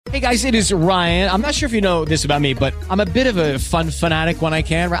Hey guys, it is Ryan. I'm not sure if you know this about me, but I'm a bit of a fun fanatic when I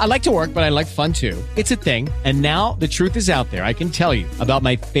can. I like to work, but I like fun too. It's a thing. And now the truth is out there. I can tell you about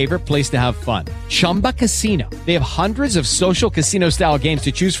my favorite place to have fun. Chumba Casino. They have hundreds of social casino style games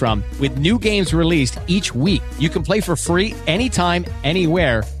to choose from with new games released each week. You can play for free anytime,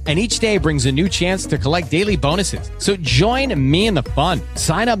 anywhere. And each day brings a new chance to collect daily bonuses. So join me in the fun.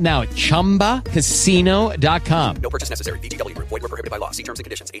 Sign up now at ChumbaCasino.com. No purchase necessary. VGW. Void where prohibited by law. See terms and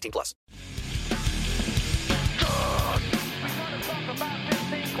conditions. 18+.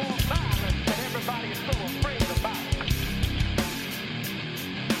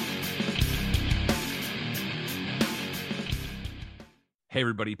 Hey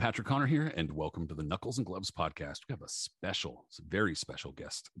everybody, Patrick Connor here, and welcome to the Knuckles and Gloves podcast. We have a very special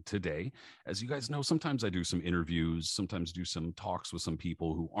guest today. As you guys know, sometimes I do some interviews, sometimes do some talks with some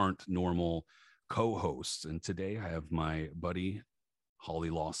people who aren't normal co-hosts. And today I have my buddy, Holly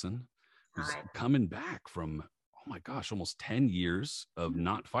Lawson, who's coming back from, oh my gosh, almost 10 years of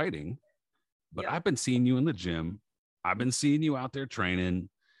not fighting. But I've been seeing you in the gym. I've been seeing you out there training,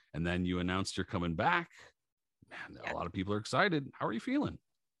 and then you announced you're coming back. Man, a lot of people are excited. How are you feeling?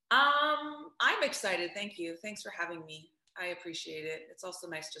 I'm excited. Thank you. Thanks for having me. I appreciate it. It's also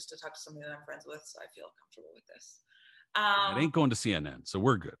nice just to talk to somebody that I'm friends with, so I feel comfortable with this. It ain't going to CNN, so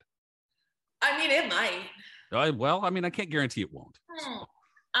we're good. I mean, it might. I can't guarantee it won't. So.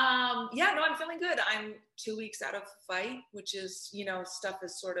 I'm feeling good. I'm 2 weeks out of fight, which is, stuff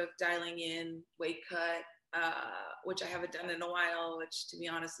is sort of dialing in, weight cut, which I haven't done in a while, which to be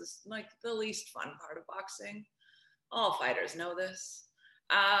honest is like the least fun part of boxing. All fighters know this.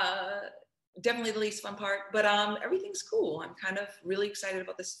 Definitely the least fun part, but everything's cool. I'm kind of really excited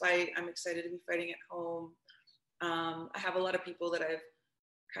about this fight. I'm excited to be fighting at home. I have a lot of people that I've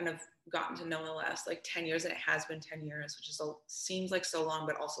kind of gotten to know in the last 10 years, and it has been 10 years, which seems like so long,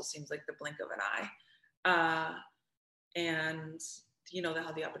 but also seems like the blink of an eye. And they'll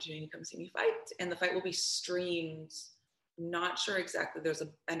have the opportunity to come see me fight, and the fight will be streamed. Not sure exactly. There's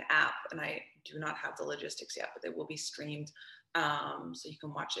an app, and I do not have the logistics yet, but they will be streamed. So you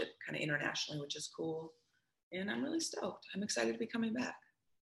can watch it kind of internationally, which is cool. And I'm really stoked. I'm excited to be coming back.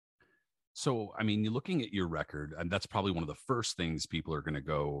 So, I mean, you're looking at your record, and that's probably one of the first things people are going to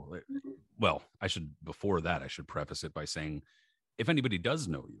go, well, before that, I should preface it by saying, if anybody does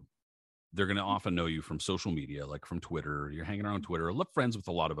know you, they're going to often know you from social media, like from Twitter. You're hanging around Twitter. I love friends with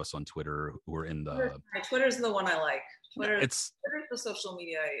a lot of us on Twitter who are in the... Twitter's the one I like. Twitter's the social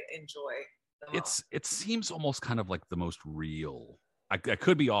media I enjoy the most. It seems almost kind of like the most real. I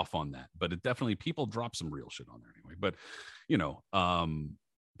could be off on that, but it definitely, people drop some real shit on there anyway. But,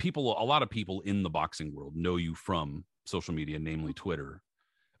 a lot of people in the boxing world know you from social media, namely Twitter.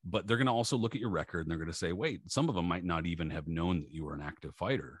 But they're going to also look at your record, and they're going to say, wait, some of them might not even have known that you were an active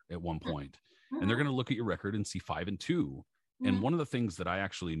fighter at one point. And they're going to look at your record and see 5-2. And one of the things that I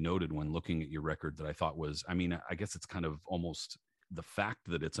actually noted when looking at your record that I thought was, I guess it's kind of almost the fact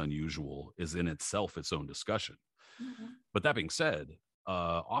that it's unusual is in itself its own discussion. But that being said,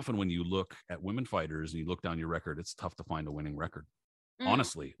 often when you look at women fighters and you look down your record, it's tough to find a winning record.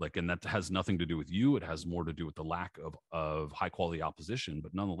 Honestly, and that has nothing to do with you. It has more to do with the lack of high quality opposition,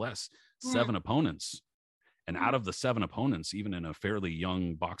 but nonetheless, 7 opponents. And out of the 7 opponents, even in a fairly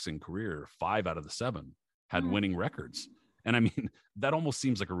young boxing career, 5 out of the 7 had winning records. And I mean, that almost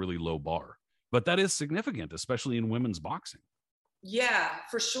seems like a really low bar, but that is significant, especially in women's boxing. Yeah,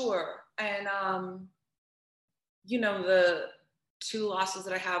 for sure. And, the 2 losses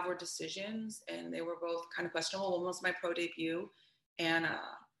that I have were decisions, and they were both kind of questionable. One was my pro debut. And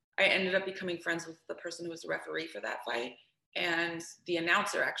I ended up becoming friends with the person who was the referee for that fight. And the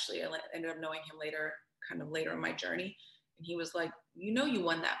announcer, actually, I ended up knowing him later in my journey. And he was like, you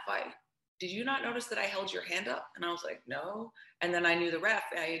won that fight. Did you not notice that I held your hand up? And I was like, no. And then I knew the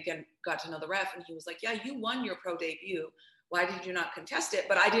ref. I again got to know the ref. And he was like, yeah, you won your pro debut. Why did you not contest it?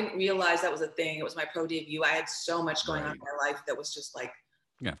 But I didn't realize that was a thing. It was my pro debut. I had so much going on in my life that was just like,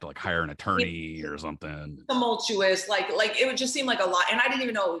 you have to hire an attorney or something. Tumultuous, like it would just seem like a lot. And I didn't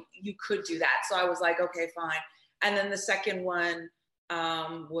even know you could do that. So I was like, okay, fine. And then the second one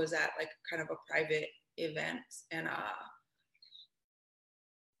was at kind of a private event. And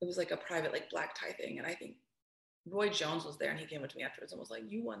it was like a private black tie thing. And I think Roy Jones was there, and he came up to me afterwards and was like,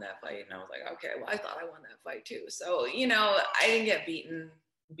 you won that fight. And I was like, okay, well, I thought I won that fight too. So, I didn't get beaten.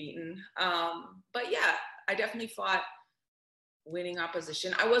 But yeah, I definitely fought winning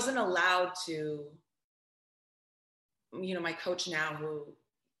opposition. I wasn't allowed to, my coach now, who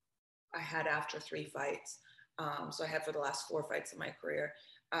I had after 3 fights, so I had for the last 4 fights of my career,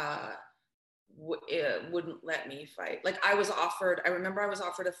 wouldn't let me fight. Like I remember I was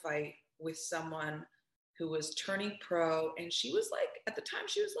offered a fight with someone who was turning pro, and she was like, at the time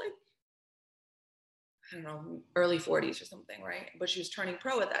she was like, I don't know, early 40s or something, right? But she was turning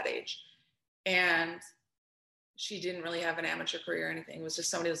pro at that age. And she didn't really have an amateur career or anything. It was just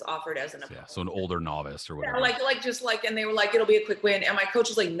somebody who was offered as an opponent. Yeah, so an older novice or whatever. Yeah, and they were like, it'll be a quick win. And my coach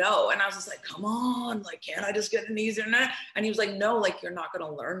was like, no. And I was just like, come on, like, can't I just get an easier? And he was like, no, like, you're not going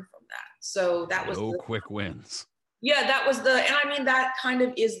to learn from that. So that was no quick wins. Yeah, and I mean, that kind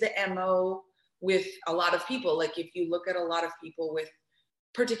of is the MO with a lot of people. Like if you look at a lot of people with,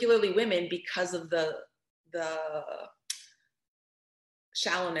 particularly women, because of the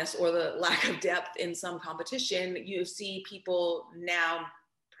shallowness or the lack of depth in some competition, you see people now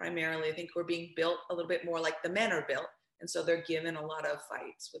primarily, I think, we're being built a little bit more like the men are built. And so they're given a lot of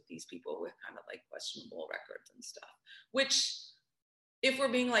fights with these people with kind of like questionable records and stuff, which, if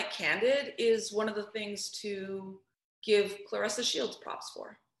we're being like candid, is one of the things to give Clarissa Shields props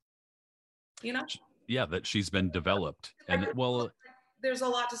for, you know? Yeah, that she's been developed. And well, there's a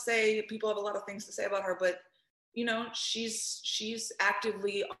lot to say. People have a lot of things to say about her, but you know, she's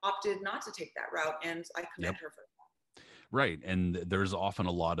actively opted not to take that route, and I commend her for that. Right. And there's often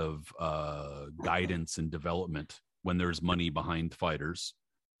a lot of guidance and development when there's money behind fighters.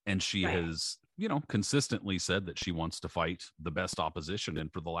 And she has, you know, consistently said that she wants to fight the best opposition.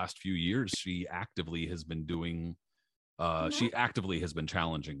 And for the last few years, she actively has been doing, she actively has been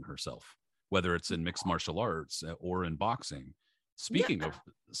challenging herself, whether it's in mixed martial arts or in boxing.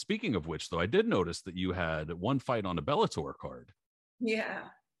 Speaking of which, though, I did notice that you had one fight on a Bellator card. Yeah.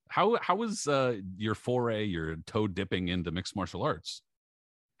 How was your foray, your toe dipping into mixed martial arts?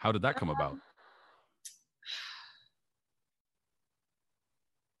 How did that come about?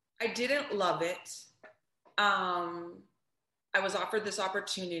 I didn't love it. I was offered this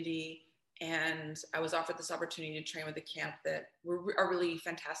opportunity, and I was offered this opportunity to train with a camp that are really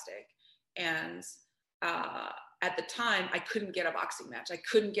fantastic. And at the time, I couldn't get a boxing match. I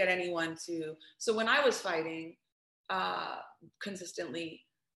couldn't get anyone to. So when I was fighting consistently,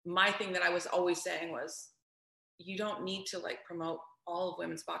 my thing that I was always saying was, you don't need to like promote all of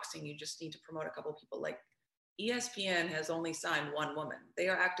women's boxing. You just need to promote a couple of people. Like ESPN has only signed one woman. They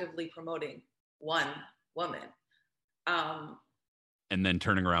are actively promoting one woman. And then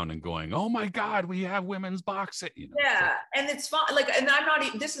turning around and going, oh my God, we have women's boxing. You know, yeah. And it's fine. Like, and I'm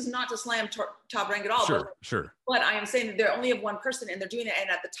not, this is not to slam Top Rank at all. Sure. But I am saying that they only have one person and they're doing it. And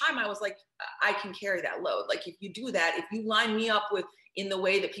at the time I was like, I can carry that load. Like if you do that, if you line me up with in the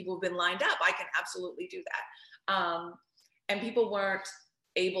way that people have been lined up, I can absolutely do that. And people weren't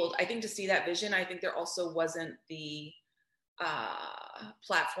able, I think, to see that vision. I think there also wasn't the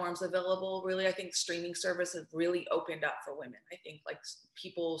platforms available, really. I think streaming service have really opened up for women. I think like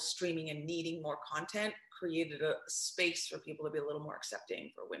people streaming and needing more content created a space for people to be a little more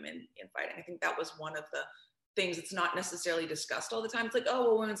accepting for women in fighting. I think that was one of the things that's not necessarily discussed all the time. It's like, oh,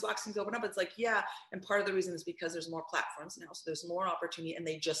 well, women's boxing's open up. It's like, yeah. And part of the reason is because there's more platforms now. So there's more opportunity and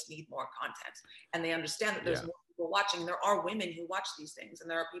they just need more content. And they understand that there's more people watching. There are women who watch these things and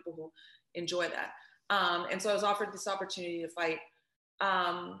there are people who enjoy that. And so I was offered this opportunity to fight.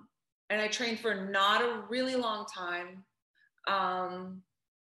 And I trained for not a really long time.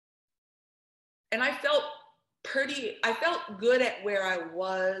 And I felt good at where I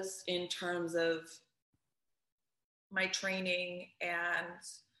was in terms of my training and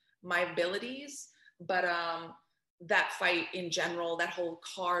my abilities. But that fight in general, that whole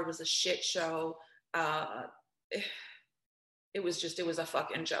card was a shit show. It was a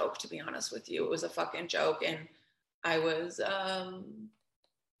fucking joke, to be honest with you. It was a fucking joke. And I was,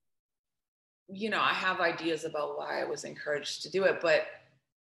 you know, I have ideas about why I was encouraged to do it, but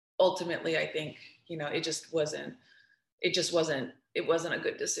ultimately I think, you know, it wasn't a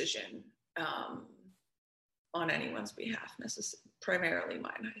good decision on anyone's behalf, primarily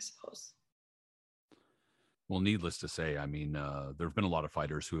mine, I suppose. Well, needless to say, I mean, there have been a lot of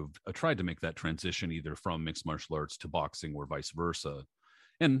fighters who have tried to make that transition either from mixed martial arts to boxing or vice versa.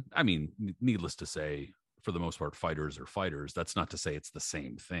 And I mean, needless to say, for the most part, fighters are fighters. That's not to say it's the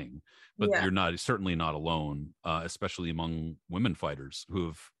same thing, but you're certainly not alone, especially among women fighters who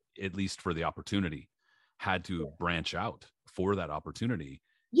have, at least for the opportunity, had to branch out for that opportunity.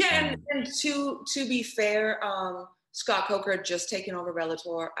 Yeah, and to be fair, Scott Coker had just taken over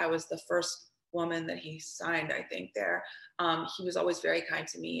Bellator. I was the first woman that he signed, I think, there. He was always very kind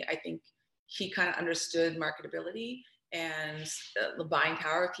to me. I think he kind of understood marketability and the buying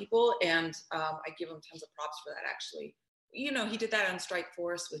power of people. And I give him tons of props for that, actually. You know, he did that on Strike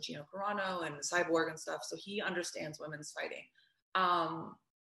Force with Gino Carano and Cyborg and stuff. So he understands women's fighting.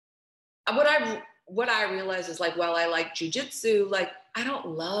 what I realize is like, well, I like jujitsu. Like, I don't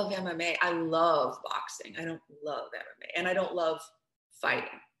love MMA. I love boxing. I don't love MMA, and I don't love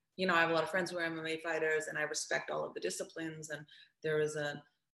fighting. You know, I have a lot of friends who are MMA fighters, and I respect all of the disciplines. And there is a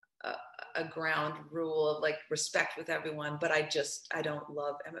ground rule of like respect with everyone. But I don't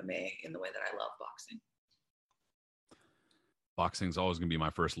love MMA in the way that I love boxing. Boxing's always going to be my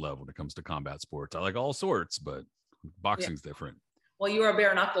first love when it comes to combat sports. I like all sorts, but boxing's different. Well, you're a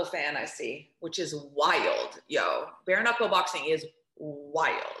bare knuckle fan, I see, which is wild, yo. Bare knuckle boxing is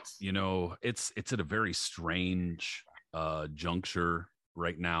wild. You know, it's at a very strange juncture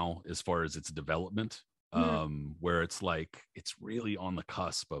right now as far as its development, where it's like it's really on the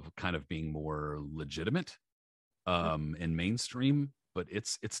cusp of kind of being more legitimate and mainstream, but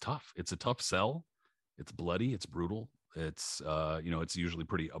it's tough. It's a tough sell. It's bloody. It's brutal. It's it's usually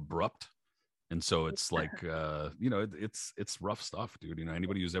pretty abrupt. And so it's like, it's rough stuff, dude. You know,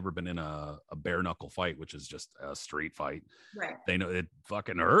 anybody who's ever been in a bare knuckle fight, which is just a street fight, right? They know it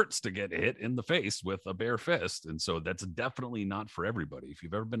fucking hurts to get hit in the face with a bare fist. And so that's definitely not for everybody. If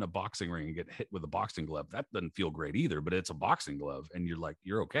you've ever been in a boxing ring and get hit with a boxing glove, that doesn't feel great either, but it's a boxing glove and you're like,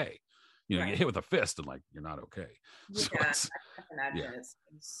 you're okay. You know, you get hit with a fist and like, you're not okay. Yeah, so I can imagine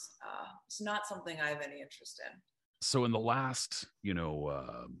it's not something I have any interest in. So in the last,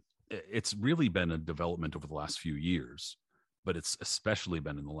 it's really been a development over the last few years, but it's especially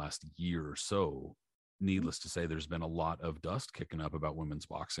been in the last year or so. Needless to say, there's been a lot of dust kicking up about women's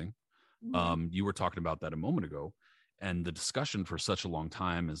boxing. You were talking about that a moment ago, and the discussion for such a long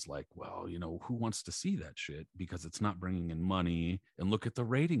time is like, well, who wants to see that shit because it's not bringing in money, and look at the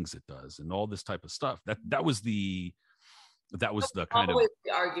ratings it does, and all this type of stuff. That was the kind of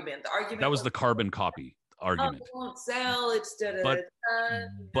the argument. The argument that was the carbon copy argument. It won't sell. It's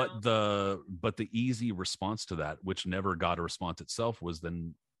but the easy response to that, which never got a response itself, was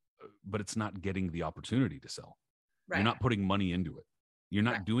then, but it's not getting the opportunity to sell. Right. You're not putting money into it. You're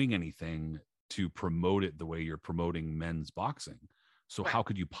not doing anything to promote it the way you're promoting men's boxing. So how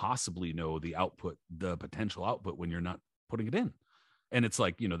could you possibly know the potential output when you're not putting it in? And it's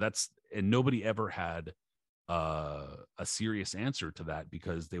like, and nobody ever had a serious answer to that,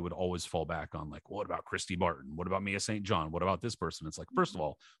 because they would always fall back on like, what about Christy Barton? What about Mia St. John? What about this person? It's like, first of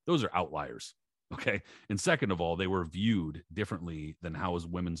all, those are outliers. Okay. And second of all, they were viewed differently than how is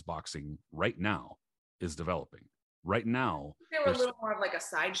women's boxing right now is developing. Right now, they were a little more of like a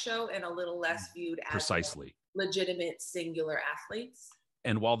sideshow and a little less viewed as precisely legitimate singular athletes.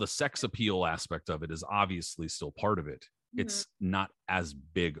 And while the sex appeal aspect of it is obviously still part of it, it's not as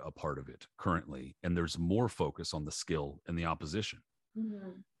big a part of it currently. And there's more focus on the skill and the opposition.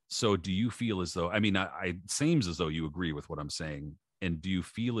 So do you feel as though, it seems as though you agree with what I'm saying. And do you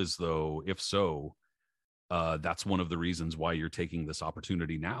feel as though, if so, that's one of the reasons why you're taking this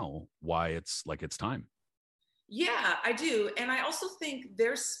opportunity now, why it's like it's time? Yeah, I do. And I also think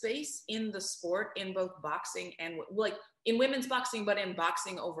there's space in the sport, in both boxing and like in women's boxing, but in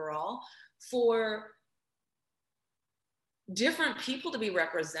boxing overall, for different people to be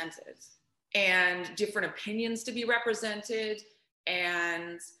represented and different opinions to be represented.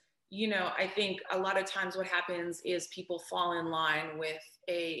 And, I think a lot of times what happens is people fall in line with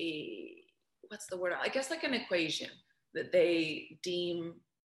what's the word? I guess like an equation that they deem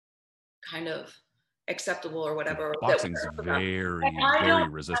kind of acceptable or whatever. Boxing's very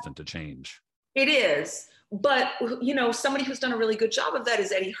resistant to change. It is. But, somebody who's done a really good job of that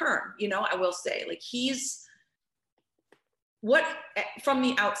is Eddie Hearn. I will say, like, from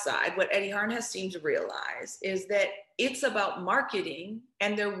the outside, what Eddie Hearn has seemed to realize is that it's about marketing,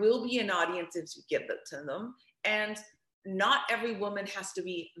 and there will be an audience if you give it to them. And not every woman has to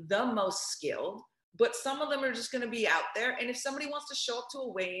be the most skilled, but some of them are just going to be out there. And if somebody wants to show up to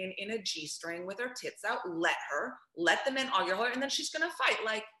a weigh-in in a G-string with her tits out, let the men argue her, and then she's going to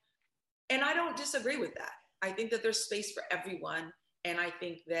fight. And I don't disagree with that. I think that there's space for everyone. And I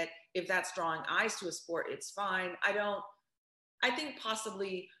think that if that's drawing eyes to a sport, it's fine. I think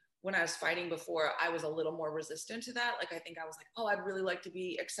possibly when I was fighting before, I was a little more resistant to that. Like, I think I was like, oh, I'd really like to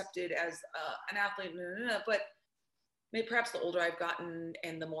be accepted as an athlete. But maybe perhaps the older I've gotten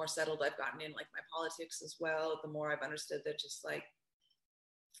and the more settled I've gotten in like my politics as well, the more I've understood that just like,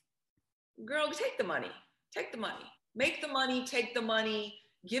 girl, take the money, make the money, take the money,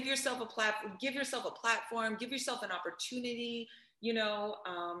 give yourself a platform, give yourself an opportunity.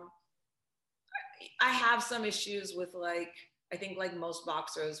 I have some issues with like, I think like most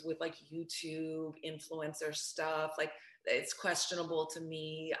boxers with like YouTube influencer stuff, like it's questionable to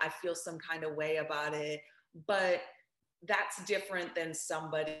me. I feel some kind of way about it, but that's different than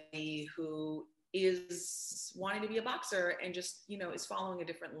somebody who is wanting to be a boxer and just, is following a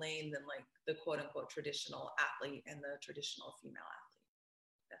different lane than like the quote unquote traditional athlete and the traditional female athlete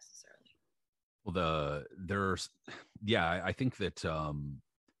necessarily. Well, I think that,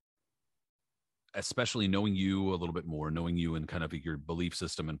 especially knowing you a little bit more, knowing you and kind of your belief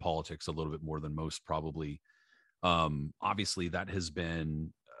system and politics a little bit more than most probably, obviously that has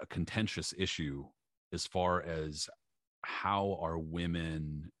been a contentious issue as far as how are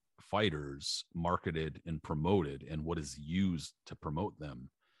women fighters marketed and promoted and what is used to promote them.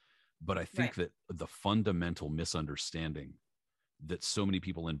 But I think that the fundamental misunderstanding that so many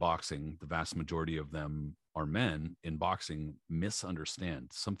people in boxing, the vast majority of them are men in boxing, misunderstand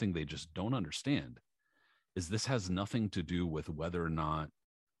something they just don't understand, is this has nothing to do with whether or not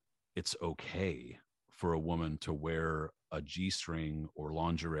it's okay for a woman to wear a G-string or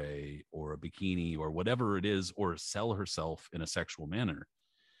lingerie or a bikini or whatever it is, or sell herself in a sexual manner.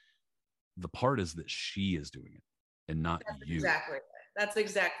 The part is that she is doing it and not you. Exactly. That's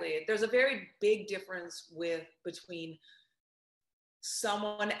exactly it. There's a very big difference between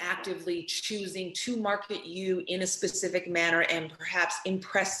someone actively choosing to market you in a specific manner and perhaps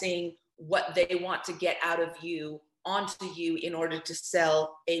impressing what they want to get out of you onto you in order to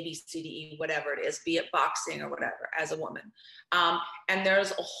sell A, B, C, D, E, whatever it is, be it boxing or whatever, as a woman. And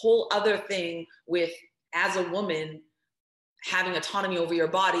there's a whole other thing with, as a woman, having autonomy over your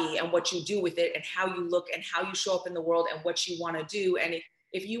body and what you do with it and how you look and how you show up in the world and what you want to do. And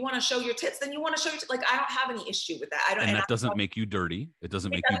if you want to show your tits, then you want to show your tits. Like, I don't have any issue with that. And that doesn't make you dirty. It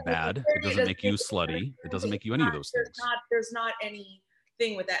doesn't make you bad. It doesn't make you slutty. It doesn't make you any of those things. There's not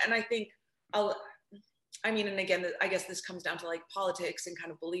anything with that. And I think, and again, I guess this comes down to like politics and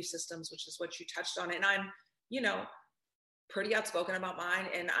kind of belief systems, which is what you touched on. And I'm, pretty outspoken about mine,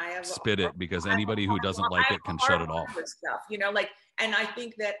 and I have spit it, because anybody who doesn't like it can shut it off. Stuff, and I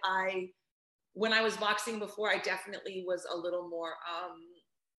think that when I was boxing before, I definitely was a little more,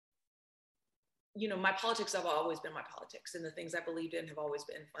 my politics have always been my politics, and the things I believed in have always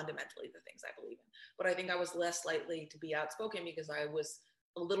been fundamentally the things I believe in. But I think I was less likely to be outspoken because I was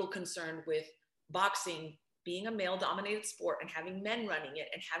a little concerned with boxing being a male-dominated sport and having men running it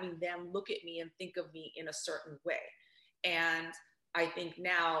and having them look at me and think of me in a certain way. And I think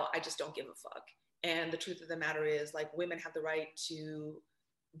now I just don't give a fuck. And the truth of the matter is, like, women have the right to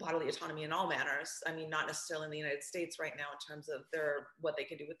bodily autonomy in all manners. I mean, not necessarily in the United States right now in terms of what they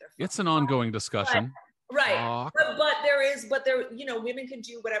can do with their. It's an ongoing discussion. Right. But women can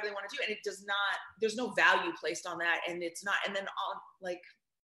do whatever they want to do. And it does not, there's no value placed on that. And it's not, and then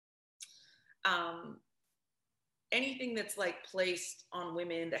anything that's like placed on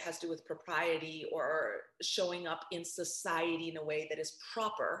women that has to do with propriety or showing up in society in a way that is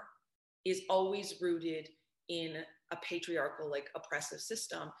proper is always rooted in a patriarchal, like, oppressive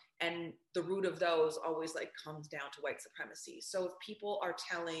system. And the root of those always like comes down to white supremacy. So if people are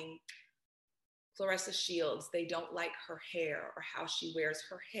telling Clarissa Shields they don't like her hair or how she wears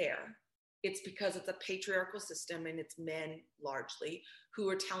her hair, it's because it's a patriarchal system and it's men largely who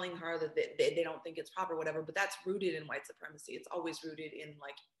are telling her that they don't think it's proper, whatever, but that's rooted in white supremacy. It's always rooted in,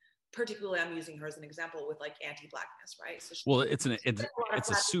 like, particularly I'm using her as an example with like anti-blackness, right? So it's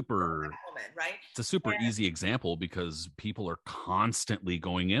a super woman, right? It's a super easy example because people are constantly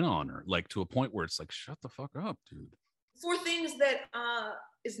going in on her, like, to a point where it's like, shut the fuck up, dude. For things that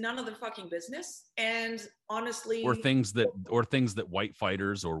is none of their fucking business, and honestly, or things that white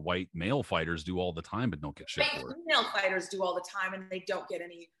fighters or white male fighters do all the time but don't get shit for it. Female fighters do all the time and they don't get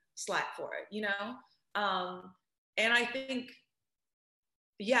any slack for it, and I think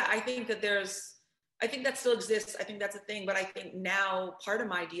that still exists. I think that's a thing. But I think now part of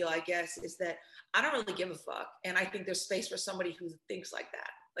my deal, I guess, is that I don't really give a fuck. And I think there's space for somebody who thinks like that.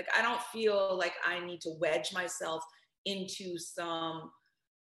 Like, I don't feel like I need to wedge myself into some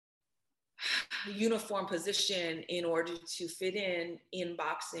uniform position in order to fit in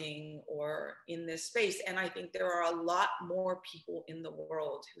boxing or in this space. And I think there are a lot more people in the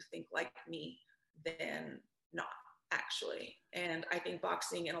world who think like me than not, actually. And I think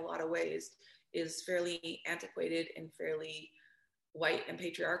boxing in a lot of ways is fairly antiquated and fairly white and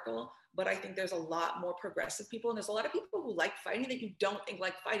patriarchal, but I think there's a lot more progressive people, and there's a lot of people who like fighting that you don't think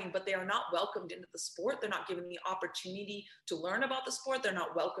like fighting, but they are not welcomed into the sport. They're not given the opportunity to learn about the sport. They're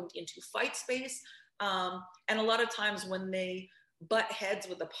not welcomed into fight space. And a lot of times when they butt heads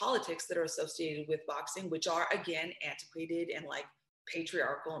with the politics that are associated with boxing, which are, again, antiquated and like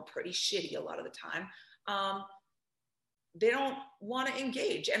patriarchal and pretty shitty a lot of the time, they don't want to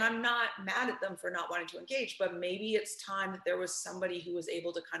engage. And I'm not mad at them for not wanting to engage, but maybe it's time that there was somebody who was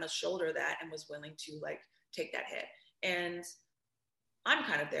able to kind of shoulder that and was willing to, like, take that hit. And I'm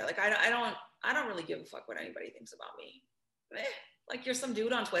kind of there. Like, I don't I don't really give a fuck what anybody thinks about me. Like you're some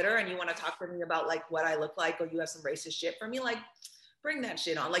dude on Twitter and you want to talk to me about like what I look like, or you have some racist shit for me, like bring that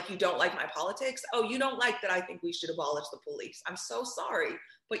shit on. Like you don't like my politics. Oh, you don't like that I think we should abolish the police. I'm so sorry,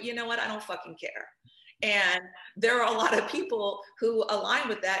 but you know what? I don't fucking care. And there are a lot of people who align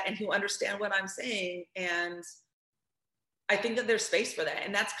with that and who understand what I'm saying. And I think that there's space for that.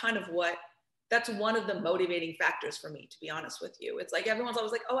 And that's kind of that's one of the motivating factors for me, to be honest with you. It's like everyone's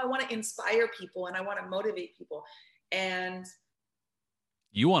always like, oh, I want to inspire people and I want to motivate people. And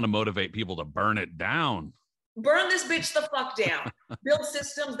you want to motivate people to burn it down. Burn this bitch the fuck down. Build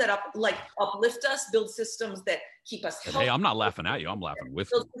systems that uplift us, build systems that keep us healthy. Hey, I'm not laughing at you. I'm laughing with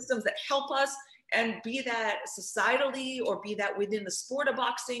build you. Systems that help us, and be that societally or be that within the sport of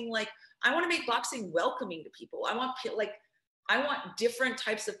boxing. Like I want to make boxing welcoming to people. I want different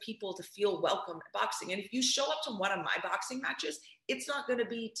types of people to feel welcome at boxing. And if you show up to one of my boxing matches, it's not going to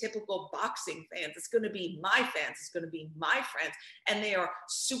be typical boxing fans. It's going to be my fans. It's going to be my friends. And they are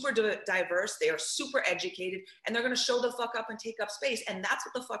super diverse. They are super educated, and they're going to show the fuck up and take up space. And that's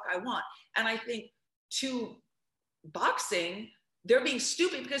what the fuck I want. And I think to boxing, they're being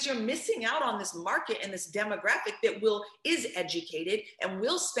stupid because you're missing out on this market and this demographic that is educated and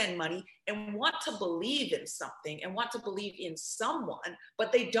will spend money and want to believe in something and want to believe in someone,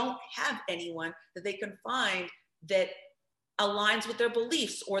 but they don't have anyone that they can find that aligns with their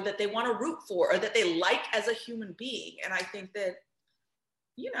beliefs or that they want to root for or that they like as a human being. And I think that,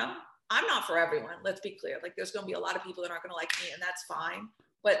 I'm not for everyone. Let's be clear. Like there's going to be a lot of people that aren't going to like me, and that's fine.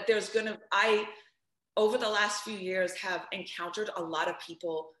 But over the last few years have encountered a lot of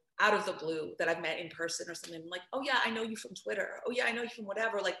people out of the blue that I've met in person or something. I'm like, oh yeah, I know you from Twitter. Oh yeah, I know you from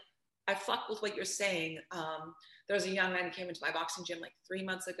whatever. Like I fuck with what you're saying. There was a young man who came into my boxing gym like 3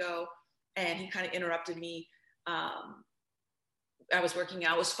 months ago, and he kind of interrupted me. I was working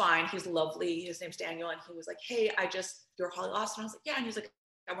out, it was fine. He's lovely. His name's Daniel. And he was like, hey, you're Holly Lawson. I was like, yeah. And he was like,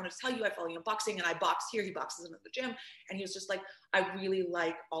 I wanted to tell you, I follow you in boxing, and I box here. He boxes in the gym. And he was just like, I really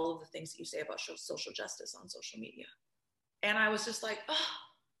like all of the things that you say about social justice on social media. And I was just like, oh,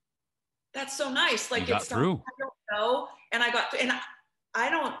 that's so nice. Like it's through. I don't know. And I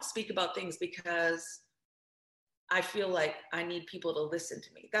don't speak about things because I feel like I need people to listen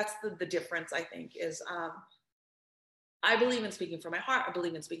to me. That's the difference, I think, is I believe in speaking from my heart. I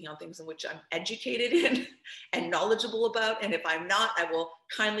believe in speaking on things in which I'm educated in and knowledgeable about. And if I'm not, I will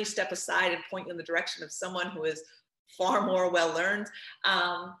kindly step aside and point you in the direction of someone who is far more well-learned.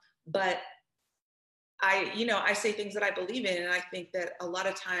 But I say things that I believe in. And I think that a lot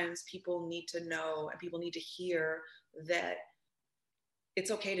of times people need to know and people need to hear that it's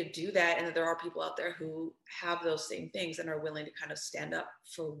okay to do that, and that there are people out there who have those same things and are willing to kind of stand up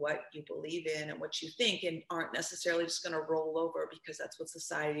for what you believe in and what you think, and aren't necessarily just going to roll over because that's what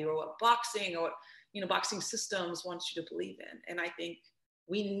society or what boxing or what, boxing systems wants you to believe in. And I think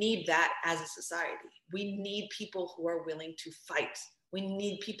we need that as a society. We need people who are willing to fight. We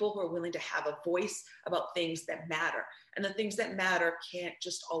need people who are willing to have a voice about things that matter. And the things that matter can't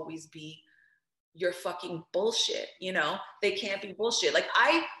just always be your fucking bullshit, they can't be bullshit. Like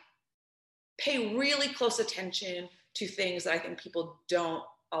I pay really close attention to things that I think people don't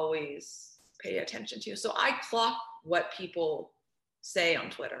always pay attention to. So I clock what people say on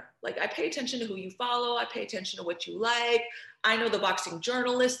Twitter. Like I pay attention to who you follow. I pay attention to what you like. I know the boxing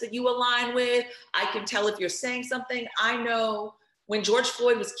journalists that you align with. I can tell if you're saying something. I know when George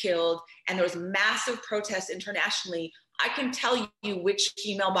Floyd was killed and there was massive protests internationally, I can tell you which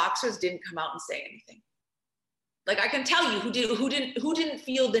female boxers didn't come out and say anything. Like I can tell you who didn't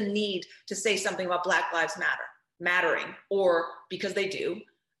feel the need to say something about Black Lives mattering, or because they do.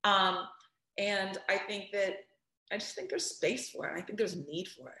 And I just think there's space for it. I think there's need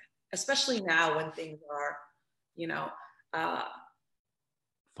for it, especially now when things are,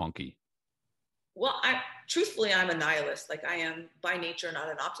 funky. Well, truthfully, I'm a nihilist. Like I am by nature not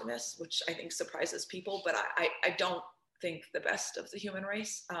an optimist, which I think surprises people, but I don't think the best of the human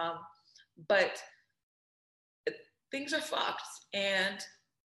race. But things are fucked, and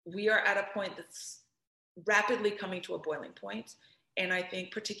we are at a point that's rapidly coming to a boiling point. And I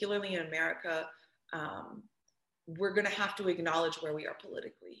think particularly in America, we're going to have to acknowledge where we are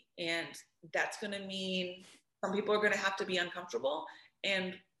politically. And that's going to mean some people are going to have to be uncomfortable,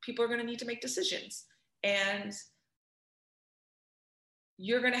 and people are going to need to make decisions. And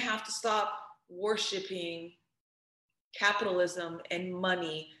you're going to have to stop worshiping capitalism and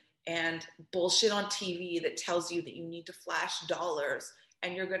money and bullshit on TV that tells you that you need to flash dollars.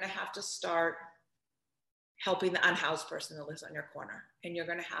 And you're going to have to start helping the unhoused person that lives on your corner. And you're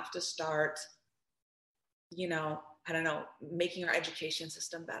going to have to start, making our education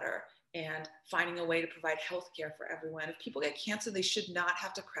system better. and finding a way to provide health care for everyone. If people get cancer, they should not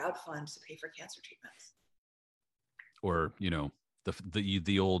have to crowdfund to pay for cancer treatments. Or, you know,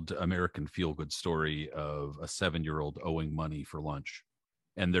 the old American feel-good story of a 7-year-old owing money for lunch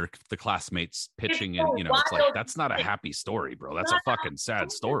and the classmates pitching in, you know, it's like, that's not a happy story, bro. That's a fucking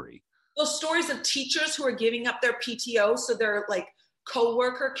sad story. Those stories of teachers who are giving up their PTO so their like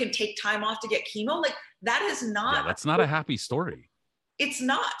coworker can take time off to get chemo, like that is not. Yeah, that's not a happy story. It's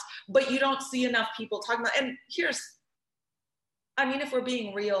not, but you don't see enough people talking about, and I mean, if we're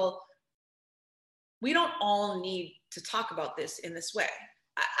being real, we don't all need to talk about this in this way.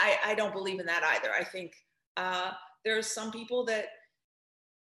 I don't believe in that either. I think there are some people that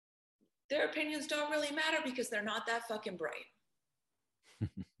their opinions don't really matter because they're not that fucking bright. If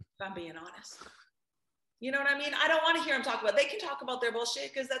I'm being honest. You know what I mean? I don't want to hear them talk about, they can talk about their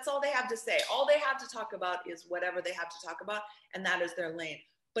bullshit because that's all they have to say. All they have to talk about is whatever they have to talk about, and that is their lane.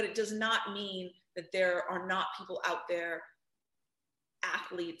 But it does not mean that there are not people out there,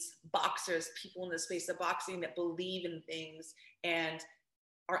 athletes, boxers, people in the space of boxing that believe in things and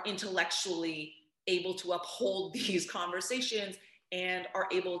are intellectually able to uphold these conversations and are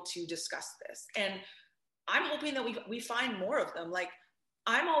able to discuss this. And I'm hoping that we find more of them. Like,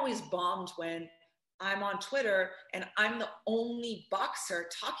 I'm always bummed when I'm on Twitter and I'm the only boxer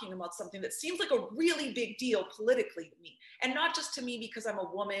talking about something that seems like a really big deal politically to me. And not just to me because I'm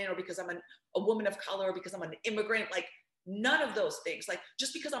a woman or because I'm a woman of color or because I'm an immigrant, like none of those things. Like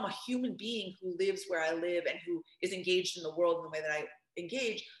just because I'm a human being who lives where I live and who is engaged in the world in the way that I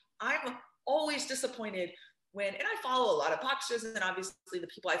engage, I'm always disappointed when, and I follow a lot of boxers, and then obviously the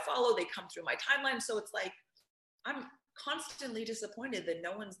people I follow, they come through my timeline. So it's like, I'm constantly disappointed that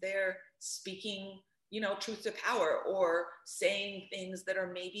no one's there speaking, you know, truth to power or saying things that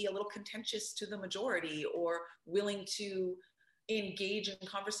are maybe a little contentious to the majority or willing to engage in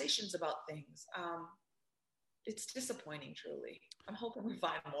conversations about things. It's disappointing, truly. I'm hoping we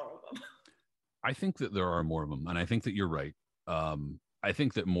find more of them. I think that there are more of them, and I think that you're right. I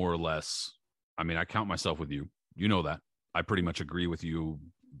think that more or less, I mean, I count myself with you. You know that. I pretty much agree with you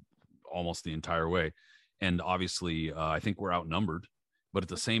almost the entire way. And obviously, I think we're outnumbered. But at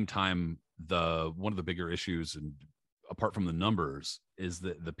the same time, one of the bigger issues, and apart from the numbers, is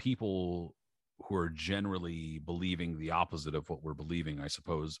that the people who are generally believing the opposite of what we're believing, I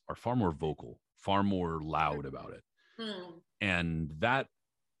suppose, are far more vocal, far more loud about it. And that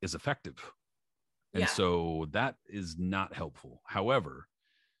is effective. And so that is not helpful. However,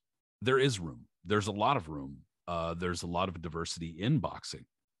 there is room. There's a lot of room. There's a lot of diversity in boxing.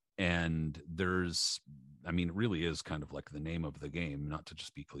 And I mean, it really is kind of like the name of the game, not to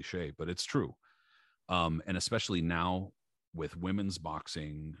just be cliche, but it's true. And especially now with women's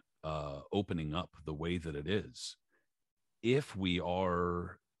boxing opening up the way that it is, if we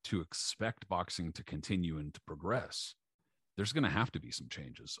are to expect boxing to continue and to progress, there's going to have to be some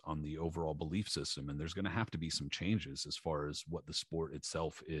changes on the overall belief system. And there's going to have to be some changes as far as what the sport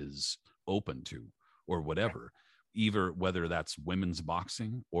itself is open to or whatever, either whether that's women's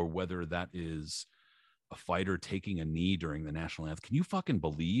boxing or whether that is a fighter taking a knee during the national anthem.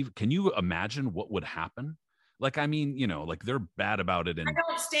 Can you imagine what would happen? Like, I mean, you know, like they're bad about it. I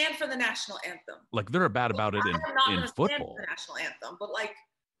don't stand for the national anthem. Like they're bad about it in football. Stand for the national anthem, but like,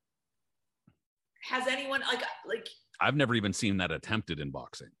 has anyone like? I've never even seen that attempted in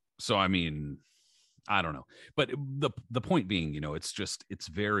boxing. So, I mean, I don't know. But the point being, you know, it's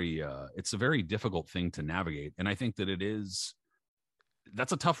a very difficult thing to navigate. And I think that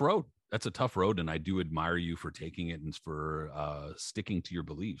that's a tough road. That's a tough road. And I do admire you for taking it and for sticking to your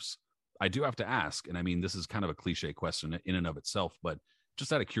beliefs. I do have to ask, and I mean, this is kind of a cliche question in and of itself, but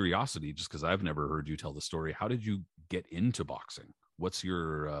just out of curiosity, just because I've never heard you tell the story, how did you get into boxing? What's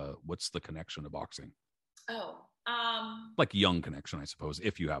the connection to boxing? Like young connection, I suppose,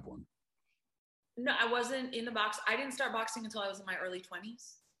 if you have one. No, I wasn't into boxing. I didn't start boxing until I was in my early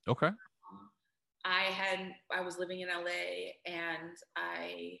 20s. Okay. I was living in LA and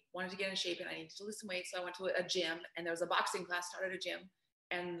I wanted to get in shape and I needed to lose some weight. So I went to a gym and there was a boxing class started at a gym,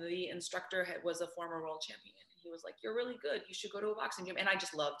 and the instructor was a former world champion. And he was like, "You're really good. You should go to a boxing gym." And I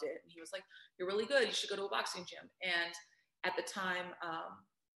just loved it. And he was like, "You're really good. You should go to a boxing gym." And at the time,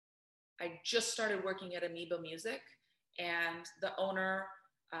 I just started working at Amoeba Music, and the owner,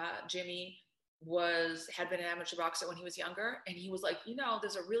 Jimmy, had been an amateur boxer when he was younger. And he was like, "You know,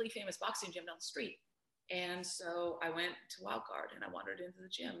 there's a really famous boxing gym down the street." And so I went to Wildcard and I wandered into the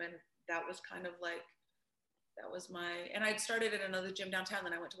gym, and that was kind of like, and I'd started at another gym downtown,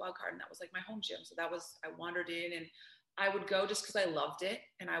 then I went to Wildcard, and that was like my home gym. So I wandered in, and I would go just because I loved it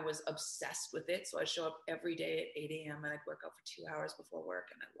and I was obsessed with it. So I'd show up every day at 8 a.m. and I'd work out for 2 hours before work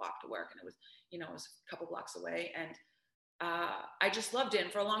and I'd walk to work, and it was, it was a couple blocks away. And I just loved it.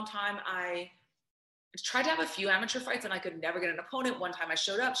 And for a long time, I tried to have a few amateur fights and I could never get an opponent. One time I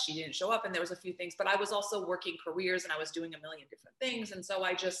showed up, she didn't show up, and there was a few things, but I was also working careers and I was doing a million different things. And so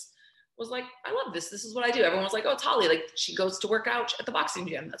I just was like, I love this. This is what I do. Everyone was like, oh, Tali, like she goes to work out at the boxing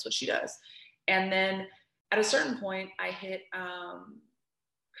gym. That's what she does. And then at a certain point I hit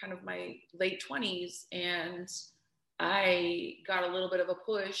kind of my late 20s and I got a little bit of a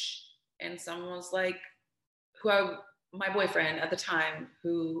push, and someone was like, my boyfriend at the time,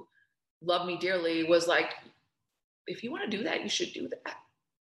 who loved me dearly, was like, if you want to do that, you should do that.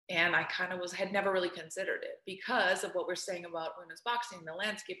 And I kind of had never really considered it because of what we're saying about women's boxing, the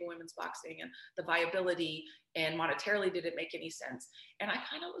landscape of women's boxing and the viability, and monetarily, did it make any sense? And I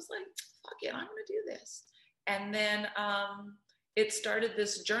kind of was like, fuck it, I'm going to do this. And then it started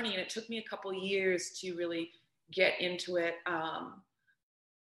this journey, and it took me a couple years to really get into it.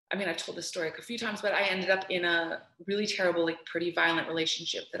 I mean, I've told this story a few times, but I ended up in a really terrible, like pretty violent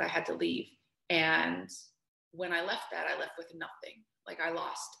relationship that I had to leave. And when I left that, I left with nothing. Like I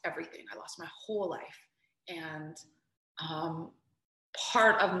lost everything. I lost my whole life. And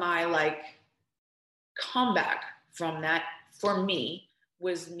part of my like comeback from that for me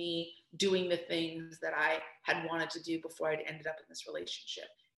was me doing the things that I had wanted to do before I'd ended up in this relationship.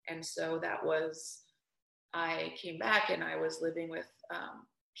 And so that was, I came back and I was living with,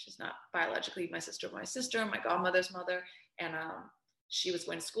 she's not biologically my sister, my godmother's mother. And she was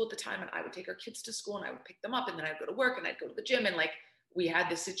going to school at the time, and I would take her kids to school and I would pick them up, and then I'd go to work and I'd go to the gym, and like we had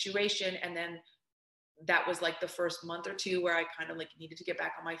this situation. And then that was like the first month or two where I kind of like needed to get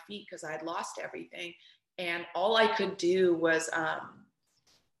back on my feet because I had lost everything. And all I could do was,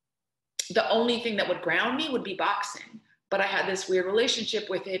 the only thing that would ground me would be boxing. But I had this weird relationship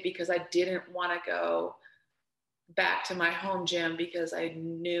with it because I didn't want to go back to my home gym because I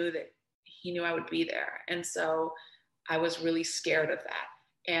knew that he knew I would be there. And so I was really scared of that.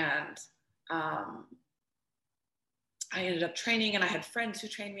 And I ended up training, and I had friends who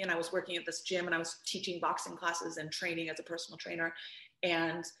trained me, and I was working at this gym and I was teaching boxing classes and training as a personal trainer.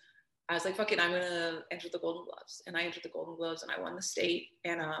 And I was like, fuck it, I'm going to enter the Golden Gloves. And I entered the Golden Gloves and I won the state.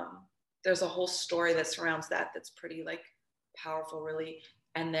 And there's a whole story that surrounds that that's pretty like powerful, really.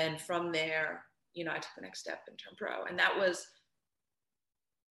 And then from there, I took the next step and turned pro. And that was,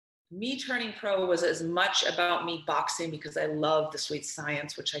 me turning pro was as much about me boxing because I love the sweet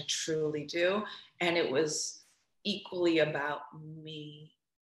science, which I truly do. And it was equally about me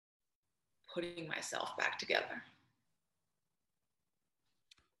putting myself back together.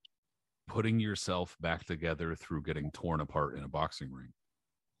 Putting yourself back together through getting torn apart in a boxing ring.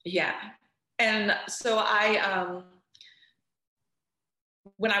 Yeah. And so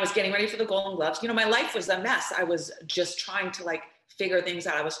when I was getting ready for the Golden Gloves, my life was a mess. I was just trying to like figure things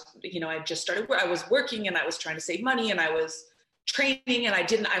out. I was, I just started where I was working and I was trying to save money and I was training and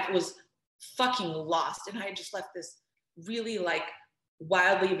I was fucking lost. And I had just left this really like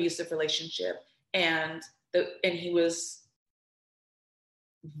wildly abusive relationship, and he was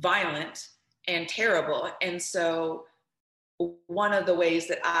violent and terrible. And so one of the ways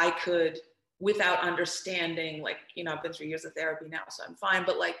that I could, without understanding, like, I've been through years of therapy now, so I'm fine,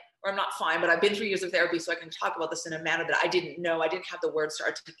 but like, or I'm not fine, but I've been through years of therapy, so I can talk about this in a manner that I didn't know. I didn't have the words to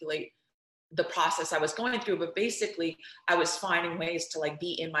articulate the process I was going through, but basically I was finding ways to like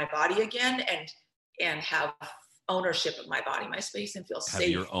be in my body again and have ownership of my body, my space, and feel safe. Have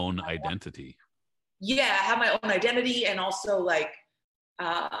your own identity. Yeah, have my own identity, and also like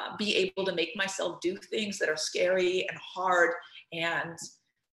be able to make myself do things that are scary and hard. And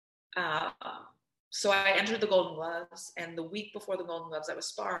so I entered the Golden Gloves, and the week before the Golden Gloves, I was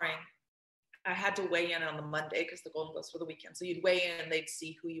sparring. I had to weigh in on the Monday because the Golden Gloves were the weekend. So you'd weigh in and they'd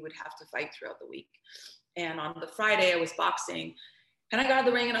see who you would have to fight throughout the week. And on the Friday I was boxing, and I got out of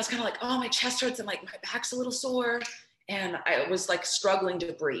the ring and I was kind of like, oh, my chest hurts and like my back's a little sore. And I was like struggling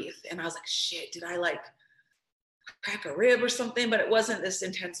to breathe. And I was like, shit, did I like crack a rib or something? But it wasn't this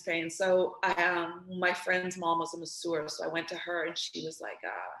intense pain. So my friend's mom was a masseur. So I went to her and she was like,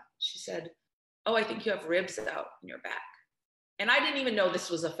 she said, oh, I think you have ribs out in your back. And I didn't even know this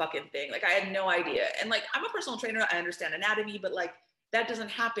was a fucking thing. Like, I had no idea. And like, I'm a personal trainer, I understand anatomy, but like, that doesn't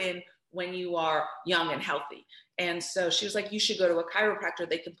happen when you are young and healthy. And so she was like, you should go to a chiropractor.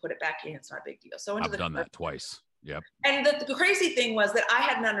 They can put it back in. It's not a big deal. So I've done that twice. Yep. And the crazy thing was that I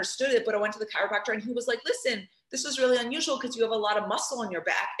hadn't understood it, but I went to the chiropractor and he was like, listen, this is really unusual because you have a lot of muscle on your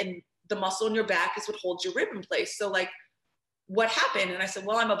back, and the muscle in your back is what holds your rib in place. So like, what happened? And I said,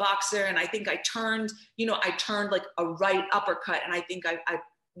 well, I'm a boxer. And I think I turned like a right uppercut. And I think I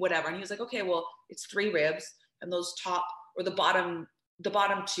whatever. And he was like, okay, well, it's 3 ribs and those top or the bottom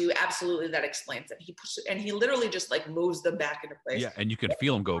 2. Absolutely. That explains it. He pushed it and he literally just like moves them back into place. Yeah. And you can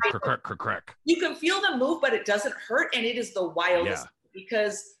feel them go crack, crack, crack, crack. You can feel them move, but it doesn't hurt. And it is the wildest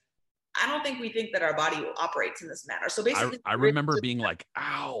because I don't think we think that our body operates in this manner. So basically, I remember being like,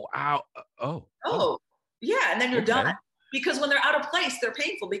 ow, ow, oh, yeah. And then you're done. Because when they're out of place, they're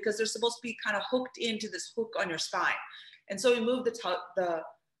painful because they're supposed to be kind of hooked into this hook on your spine. And so we moved the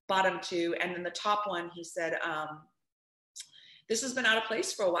bottom 2. And then the top one, he said, this has been out of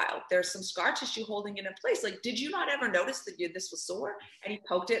place for a while. There's some scar tissue holding it in place. Like, did you not ever notice that this was sore? And he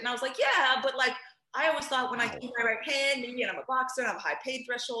poked it. And I was like, yeah, but like, I always thought when I came my right hand, maybe I'm a boxer and I have a high pain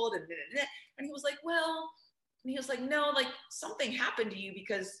threshold. And he was like, well, and he was like, no, like something happened to you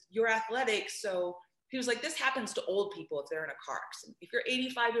because you're athletic. So he was like, this happens to old people if they're in a car accident. If you're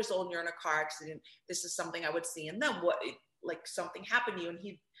 85 years old and you're in a car accident, this is something I would see in them. Like something happened to you. And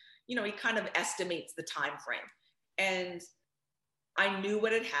he kind of estimates the time frame. And I knew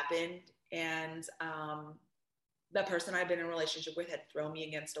what had happened. And the person I'd been in a relationship with had thrown me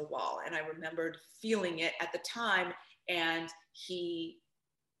against a wall. And I remembered feeling it at the time. And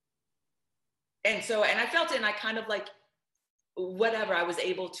I felt it and I kind of like, whatever, I was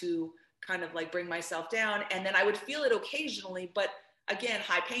able to kind of like bring myself down. And then I would feel it occasionally, but again,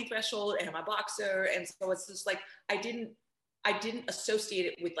 high pain threshold and I'm a boxer. And so it's just like, I didn't associate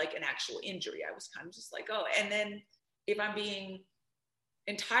it with like an actual injury. I was kind of just like, oh, and then if I'm being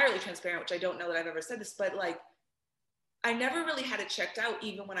entirely transparent, which I don't know that I've ever said this, but like, I never really had it checked out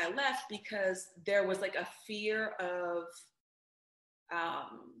even when I left because there was like a fear of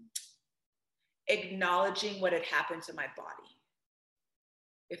acknowledging what had happened to my body,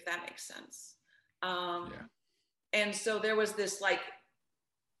 if that makes sense. And so there was this like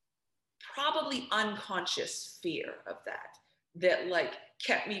probably unconscious fear of that like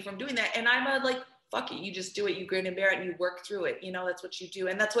kept me from doing that. And I'm like, fuck it, you just do it, you grin and bear it and you work through it. That's what you do.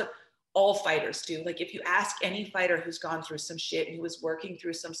 And that's what all fighters do. Like if you ask any fighter who's gone through some shit and who is working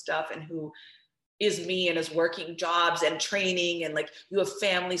through some stuff and who is me and is working jobs and training and like you have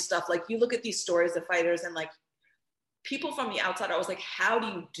family stuff, like you look at these stories of fighters and like people from the outside are always like, how do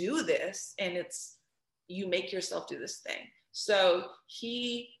you do this? And it's, you make yourself do this thing. So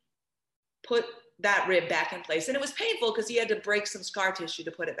he put that rib back in place and it was painful because he had to break some scar tissue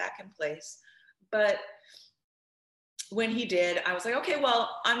to put it back in place. But when he did, I was like, okay, well,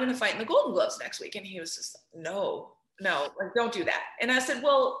 I'm going to fight in the Golden Gloves next week. And he was just like, no, like, don't do that. And I said,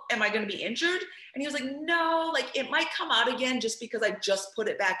 well, am I going to be injured? And he was like, no, like it might come out again just because I just put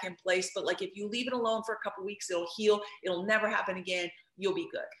it back in place. But like, if you leave it alone for a couple of weeks, it'll heal. It'll never happen again. You'll be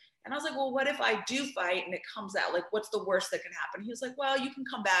good. And I was like, well, what if I do fight and it comes out? Like, what's the worst that can happen? He was like, well, you can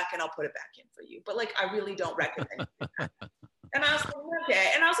come back and I'll put it back in for you. But like, I really don't recommend it. And I was like,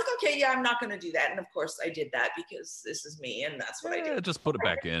 okay. And I was like, okay, yeah, I'm not going to do that. And of course I did that because this is me and that's what I do. Just put it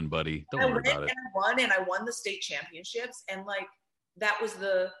back in, buddy. Don't worry about it. And I won the state championships. And like, that was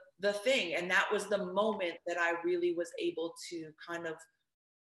the thing. And that was the moment that I really was able to kind of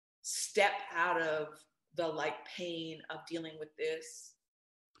step out of the like pain of dealing with this.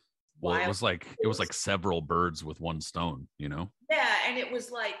 Well, it was like several birds with one stone, Yeah. And it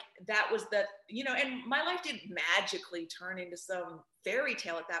was like, that was the, and my life didn't magically turn into some fairy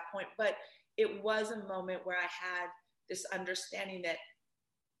tale at that point, but it was a moment where I had this understanding that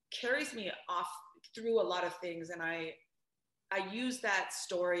carries me off through a lot of things. And I use that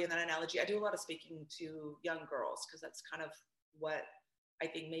story and that analogy. I do a lot of speaking to young girls because that's kind of what I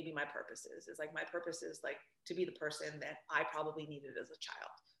think maybe my purpose is like, my purpose is like to be the person that I probably needed as a child.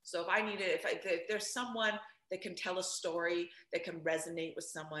 So if there's someone that can tell a story that can resonate with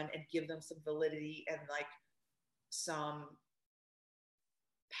someone and give them some validity and like some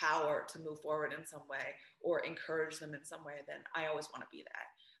power to move forward in some way or encourage them in some way, then I always want to be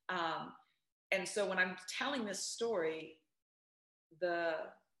that. And so when I'm telling this story, the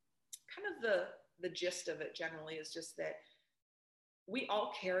gist of it generally is just that we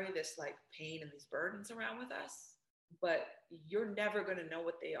all carry this like pain and these burdens around with us, but you're never going to know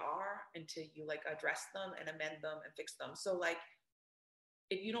what they are until you like address them and amend them and fix them. So like,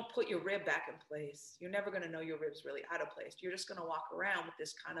 if you don't put your rib back in place, you're never going to know your rib's really out of place. You're just going to walk around with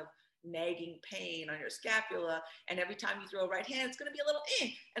this kind of nagging pain on your scapula. And every time you throw a right hand, it's going to be a little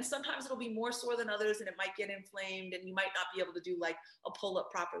and sometimes it'll be more sore than others and it might get inflamed and you might not be able to do like a pull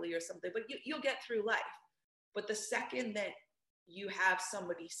up properly or something, but you'll get through life. But the second that you have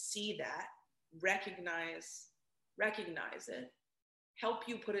somebody see that, recognize it, help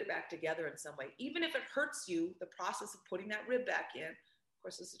you put it back together in some way. Even if it hurts you, the process of putting that rib back in, of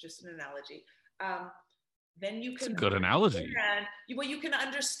course, this is just an analogy, then you can— It's a good analogy. You can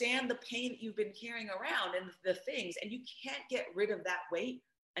understand the pain that you've been carrying around and the things, and you can't get rid of that weight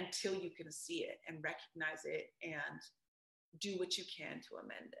until you can see it and recognize it and do what you can to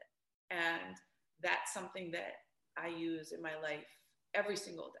amend it. And that's something that I use in my life every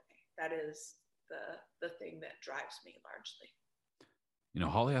single day. That is the thing that drives me largely. You know,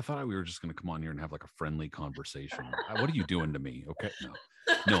 Holly, I thought we were just going to come on here and have like a friendly conversation. What are you doing to me? Okay.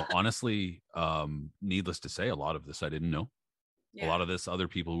 No, honestly, needless to say, a lot of this I didn't know. Yeah. A lot of this other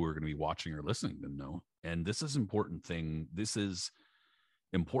people who are going to be watching or listening didn't know. And this is important thing. This is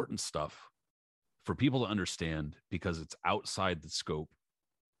important stuff for people to understand because it's outside the scope.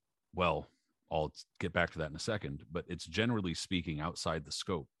 Well, I'll get back to that in a second, but it's generally speaking outside the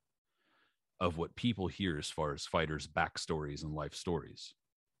scope of what people hear as far as fighters' backstories and life stories.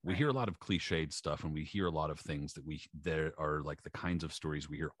 We hear a lot of cliched stuff, and we hear a lot of things that are like the kinds of stories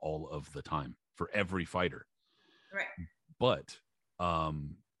we hear all of the time for every fighter. Right. But,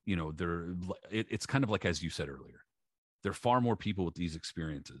 you know, it's kind of like, as you said earlier, there are far more people with these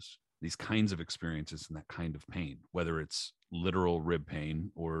experiences, these kinds of experiences and that kind of pain, whether it's literal rib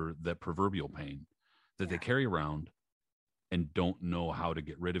pain or that proverbial pain that they carry around and don't know how to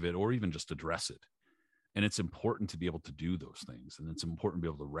get rid of it or even just address it. And it's important to be able to do those things. And it's important to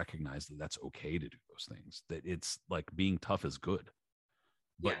be able to recognize that that's okay to do those things, that it's like being tough is good,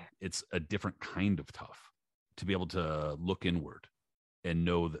 but it's a different kind of tough to be able to look inward and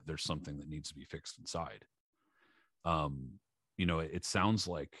know that there's something that needs to be fixed inside. You know, it sounds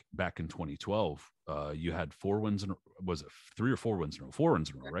like back in 2012, you had 4 wins in, was it 3 or 4 wins in a row? 4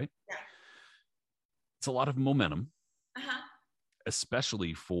 wins in a row, right? Yeah. It's a lot of momentum,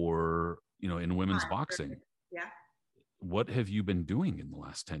 especially for, you know, in women's boxing. Yeah. What have you been doing in the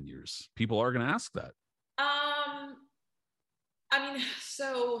last 10 years? People are going to ask that. I mean,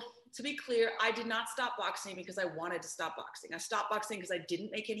 so to be clear, I did not stop boxing because I wanted to stop boxing. I stopped boxing because I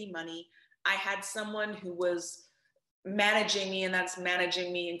didn't make any money. I had someone who was managing me, and that's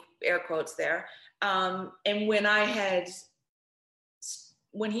managing me in air quotes there. And when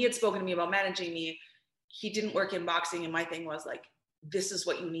he had spoken to me about managing me, he didn't work in boxing. And my thing was like, this is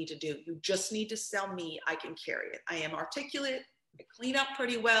what you need to do. You just need to sell me. I can carry it. I am articulate. I clean up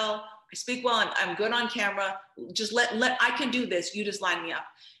pretty well. I speak well. I'm good on camera. Just I can do this. You just line me up.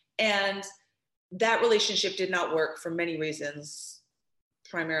 And that relationship did not work for many reasons,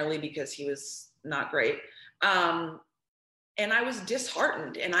 primarily because he was not great. And I was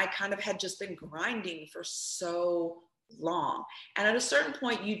disheartened, and I kind of had just been grinding for so long. And at a certain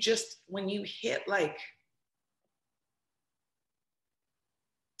point, when you hit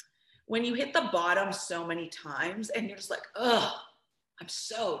the bottom so many times, and you're just like, ugh, I'm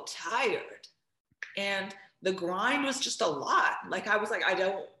so tired. And the grind was just a lot. Like, I was like,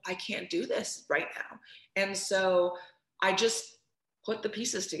 I can't do this right now. And so I just put the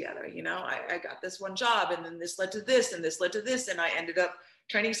pieces together. You know, I got this one job, and then this led to this, and this led to this. And I ended up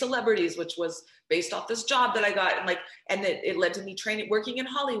training celebrities, which was based off this job that I got. And it led to me working in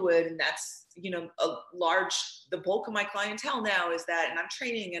Hollywood. And that's, you know, the bulk of my clientele now is that, and I'm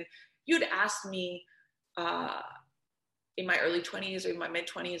training. And you'd asked me in my early 20s or in my mid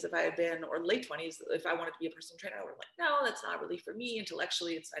 20s if I had been, or late 20s, if I wanted to be a personal trainer. I would like, no, that's not really for me.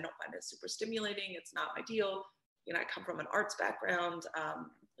 Intellectually, I don't find it super stimulating. It's not my deal. You know, I come from an arts background.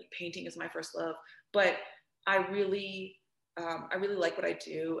 Like painting is my first love, but I really like what I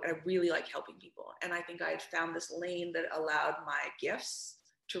do, and I really like helping people. And I think I had found this lane that allowed my gifts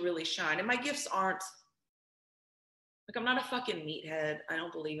to really shine. And my gifts aren't like, I'm not a fucking meathead. I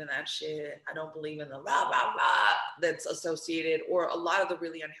don't believe in that shit. I don't believe in the rah, rah, rah that's associated, or a lot of the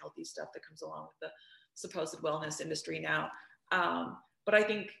really unhealthy stuff that comes along with the supposed wellness industry now. But I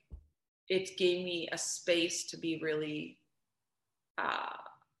think it gave me a space to be really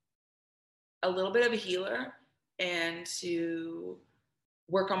a little bit of a healer, and to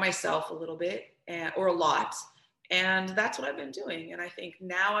work on myself a little bit, or a lot. And that's what I've been doing. And I think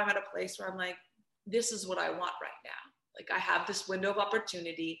now I'm at a place where I'm like, this is what I want right now. Like, I have this window of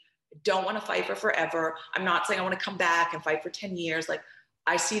opportunity. I don't want to fight for forever. I'm not saying I want to come back and fight for 10 years. Like,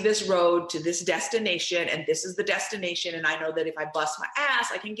 I see this road to this destination, and this is the destination. And I know that if I bust my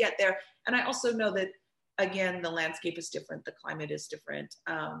ass, I can get there. And I also know that, again, the landscape is different. The climate is different.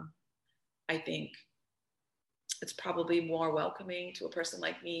 I think it's probably more welcoming to a person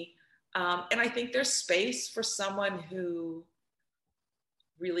like me. And I think there's space for someone who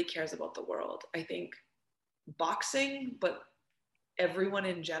really cares about the world. I think boxing, but everyone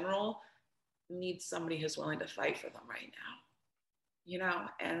in general needs somebody who's willing to fight for them right now. you know,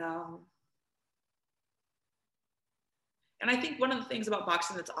 and I think one of the things about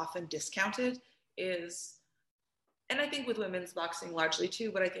boxing that's often discounted is, and I think with women's boxing largely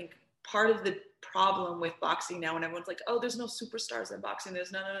too, but I think part of the problem with boxing now, when everyone's like, oh, there's no superstars in boxing,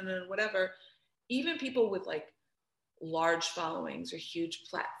 there's no, whatever, even people with like large followings or huge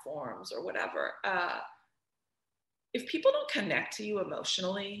platforms or whatever, if people don't connect to you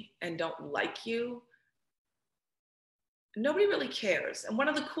emotionally and don't like you, nobody really cares. And one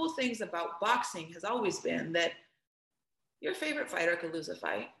of the cool things about boxing has always been that your favorite fighter could lose a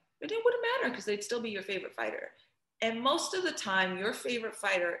fight, but it wouldn't matter because they'd still be your favorite fighter. And most of the time, your favorite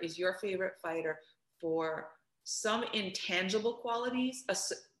fighter is your favorite fighter for some intangible qualities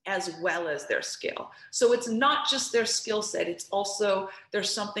as well as their skill. So it's not just their skill set, it's also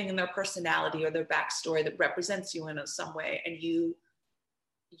there's something in their personality or their backstory that represents you in some way, and you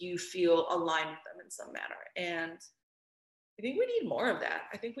feel aligned with them in some manner. And I think we need more of that.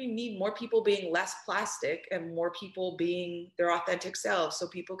 I think we need more people being less plastic and more people being their authentic selves so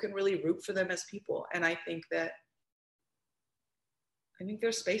people can really root for them as people. And I think there's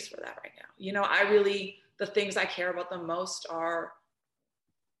space for that right now. You know, the things I care about the most are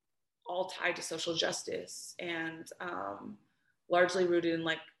all tied to social justice and largely rooted in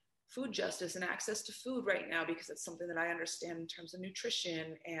like food justice and access to food right now, because it's something that I understand in terms of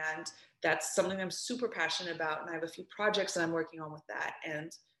nutrition. And that's something I'm super passionate about. And I have a few projects that I'm working on with that.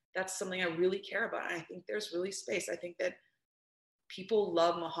 And that's something I really care about. And I think there's really space. I think that people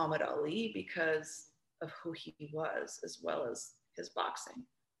love Muhammad Ali because of who he was, as well as his boxing,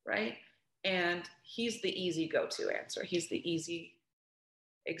 right? And he's the easy go-to answer. He's the easy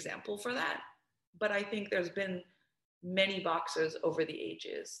example for that. But I think there's been many boxers over the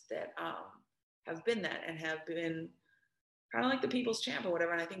ages that have been that and have been kind of like the people's champ or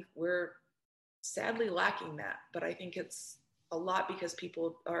whatever. And I think we're sadly lacking that. But I think it's a lot because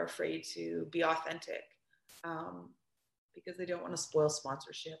people are afraid to be authentic because they don't want to spoil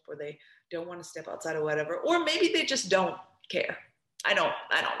sponsorship, or they don't want to step outside of whatever, or maybe they just don't care. I don't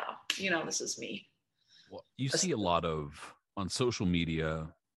know. You know, this is me. Well, you see a lot of on social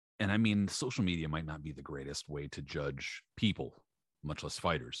media. And I mean, social media might not be the greatest way to judge people, much less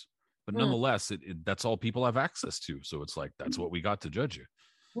fighters. But nonetheless, that's all people have access to. So it's like, that's what we got to judge you.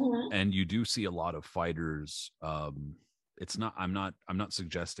 Mm-hmm. And you do see a lot of fighters. It's not, I'm not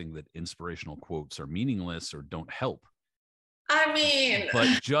suggesting that inspirational quotes are meaningless or don't help. I mean,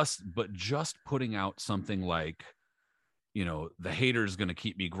 but just putting out something like, you know, the haters going to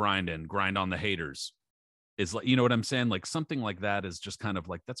keep me grinding, grind on the haters. Is like, you know what I'm saying? Like something like that is just kind of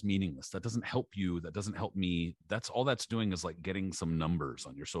like, that's meaningless. That doesn't help you. That doesn't help me. That's all that's doing is like getting some numbers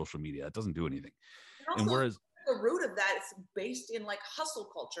on your social media. It doesn't do anything. And whereas the root of that is based in like hustle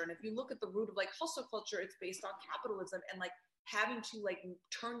culture. And if you look at the root of like hustle culture, it's based on capitalism and like having to like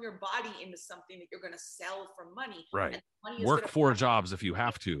turn your body into something that you're going to sell for money. Right. Work 4 jobs if you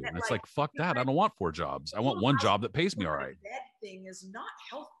have to. And it's like, fuck that. I don't want 4 jobs. I want one job that pays me all right. That thing is not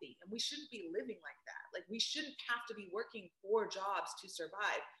healthy. And we shouldn't be living like that. Like we shouldn't have to be working 4 jobs to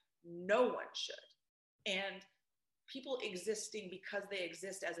survive. No one should. And people existing because they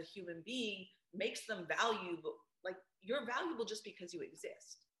exist as a human being makes them valuable. Like you're valuable just because you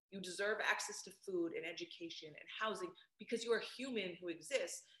exist. You deserve access to food and education and housing because you're a human who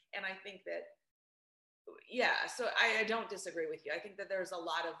exists. And I think that, yeah, so I don't disagree with you. I think that there's a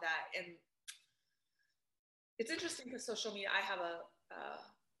lot of that. And it's interesting because social media,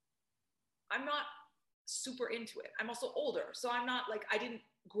 I'm not super into it. I'm also older. So I'm not like, I didn't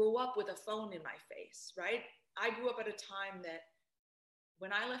grow up with a phone in my face, right? I grew up at a time that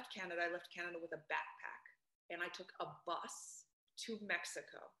when I left Canada with a backpack and I took a bus to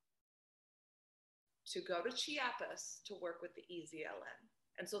Mexico to go to Chiapas to work with the EZLN.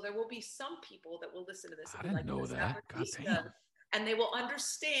 And so there will be some people that will listen to this. I didn't know that. God damn. And they will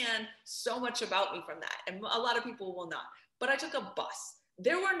understand so much about me from that. And a lot of people will not. But I took a bus.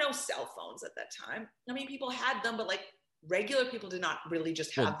 There were no cell phones at that time. I mean, people had them, but like regular people did not really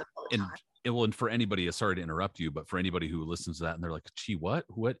just have them all the time. And for anybody, sorry to interrupt you, but for anybody who listens to that and they're like, gee, what?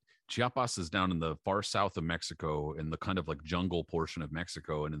 Chiapas is down in the far south of Mexico in the kind of like jungle portion of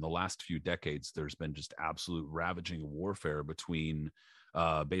Mexico. And in the last few decades, there's been just absolute ravaging warfare between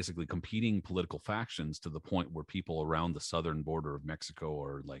basically competing political factions to the point where people around the southern border of Mexico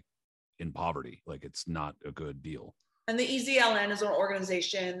are like in poverty. Like it's not a good deal. And the EZLN is an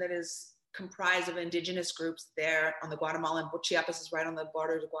organization that is comprised of indigenous groups there on the Guatemalan. Chiapas is right on the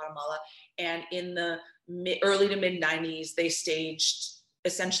border to Guatemala. And in the early to mid 90s, they staged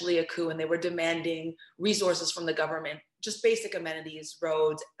essentially a coup and they were demanding resources from the government, just basic amenities,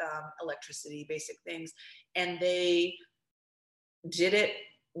 roads, electricity, basic things. And they did it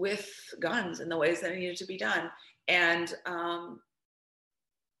with guns in the ways that it needed to be done. And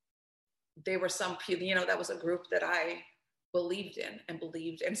they were some people, you know, that was a group that I believed in and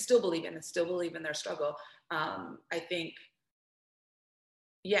still believe in their struggle. I think,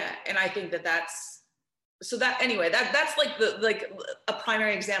 yeah. And I think that's like a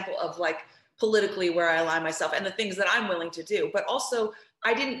primary example of like politically where I align myself and the things that I'm willing to do. But also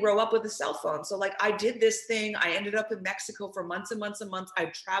I didn't grow up with a cell phone. So like I did this thing, I ended up in Mexico for months and months and months.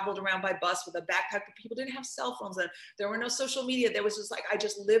 I traveled around by bus with a backpack, but people didn't have cell phones and there were no social media. There was just like, I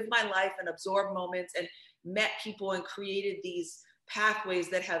just lived my life and absorbed moments and met people and created these pathways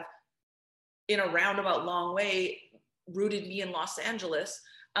that have, in a roundabout long way, rooted me in Los Angeles.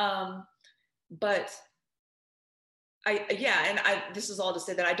 But this is all to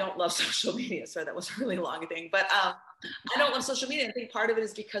say that I don't love social media. Sorry, that was a really long thing, but I don't love social media. I think part of it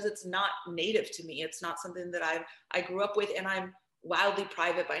is because it's not native to me. It's not something that I grew up with, and I'm wildly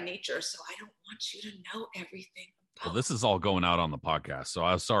private by nature. So I don't want you to know everything. Well, this is all going out on the podcast, so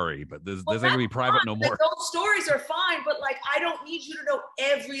I'm sorry, but this ain't gonna be private no more. Those stories are fine, but like I don't need you to know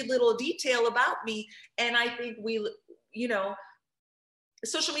every little detail about me. And I think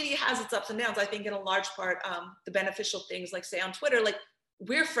social media has its ups and downs. I think in a large part, the beneficial things, like say on Twitter, like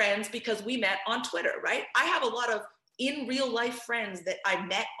we're friends because we met on Twitter, right? I have a lot of in real life friends that I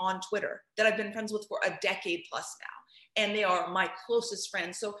met on Twitter that I've been friends with for a decade plus now. And they are my closest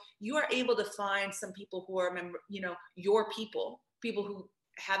friends. So you are able to find some people who are, your people who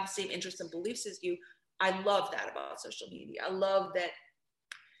have the same interests and beliefs as you. I love that about social media. I love that,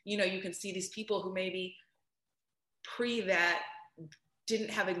 you can see these people who maybe pre that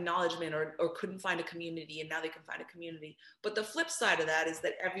didn't have acknowledgement or couldn't find a community, and now they can find a community. But the flip side of that is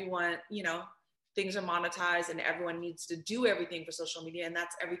that everyone, things are monetized and everyone needs to do everything for social media, and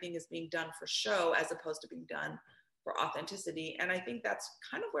that's everything is being done for show as opposed to being done for authenticity. And I think that's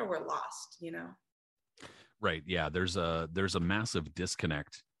kind of where we're lost, Right. Yeah. There's a massive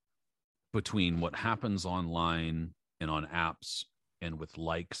disconnect between what happens online and on apps and with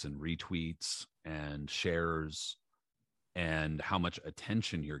likes and retweets and shares and how much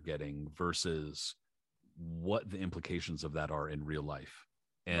attention you're getting versus what the implications of that are in real life.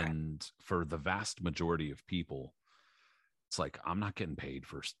 And for the vast majority of people, it's like, I'm not getting paid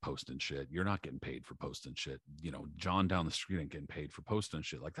for posting shit. You're not getting paid for posting shit. John down the street ain't getting paid for posting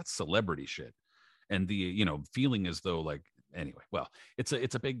shit. Like, that's celebrity shit. And the, feeling as though like, anyway, well, it's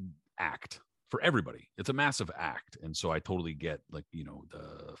a big act for everybody. It's a massive act. And so I totally get like,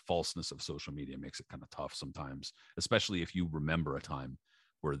 the falseness of social media makes it kind of tough sometimes, especially if you remember a time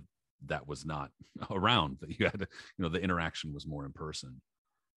where that was not around, that you had, the interaction was more in person.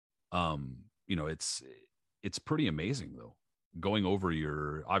 It's pretty amazing though, going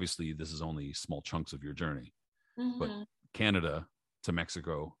over obviously this is only small chunks of your journey, but Canada to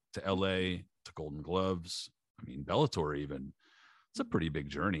Mexico to LA to Golden Gloves, Bellator even, it's a pretty big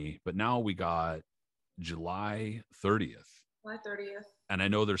journey. But now we got July 30th. And I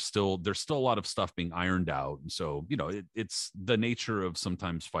know there's still a lot of stuff being ironed out. And so, it's the nature of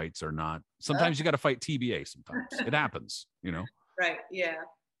sometimes fights are not, sometimes you got to fight TBA sometimes. It happens, Right. Yeah.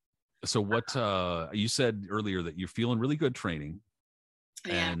 So what you said earlier that you're feeling really good training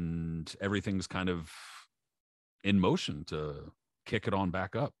and everything's kind of in motion to kick it on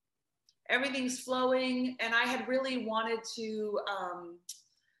back up. Everything's flowing, and I had really wanted to,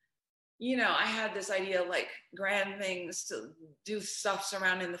 I had this idea of like grand things to do stuff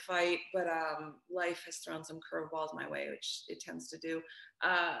surrounding the fight, but life has thrown some curveballs my way, which it tends to do.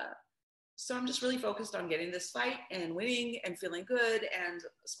 So I'm just really focused on getting this fight and winning and feeling good, and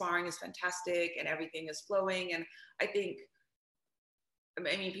sparring is fantastic and everything is flowing. And I think,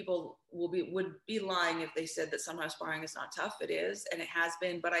 people would be lying if they said that sometimes sparring is not tough. It is, and it has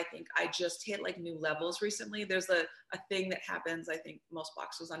been, but I think I just hit like new levels recently. There's a thing that happens. I think most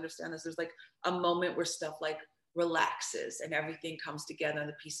boxers understand this. There's like a moment where stuff like relaxes and everything comes together and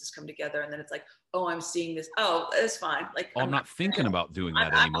the pieces come together, and then it's like, oh, I'm seeing this, oh, it's fine, like I'm not thinking about doing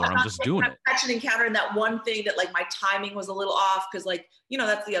that anymore. I'm just doing it. Catching encountering that one thing that like my timing was a little off, because like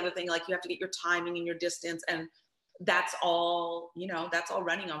that's the other thing, like you have to get your timing and your distance, and that's all that's all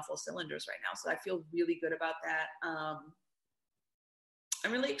running on full cylinders right now. So I feel really good about that.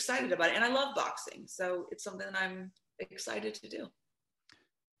 I'm really excited about it, and I love boxing, so it's something that I'm excited to do.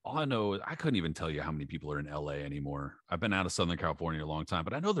 All I know, I couldn't even tell you how many people are in LA anymore. I've been out of Southern California a long time,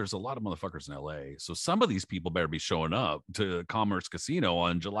 but I know there's a lot of motherfuckers in LA. So some of these people better be showing up to Commerce Casino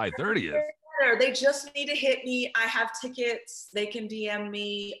on July 30th. They just need to hit me. I have tickets. They can DM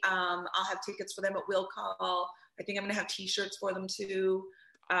me. I'll have tickets for them at will call. I think I'm going to have t-shirts for them too.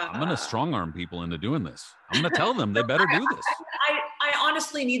 I'm going to strong arm people into doing this. I'm going to tell them they better do this.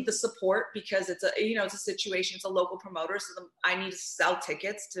 honestly need the support because it's a situation, it's a local promoter. So I need to sell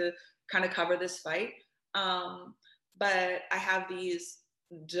tickets to kind of cover this fight. But I have these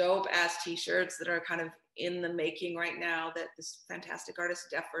dope ass t-shirts that are kind of in the making right now that this fantastic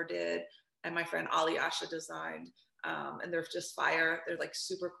artist Deffer did and my friend Ali Asha designed. And they're just fire. They're like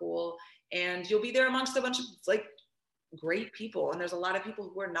super cool. And you'll be there amongst a bunch of like great people. And there's a lot of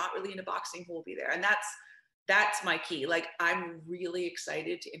people who are not really into boxing who will be there. And that's my key. Like, I'm really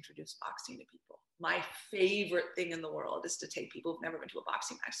excited to introduce boxing to people. My favorite thing in the world is to take people who've never been to a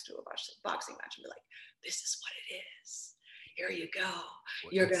boxing match and be like, this is what it is. Here you go.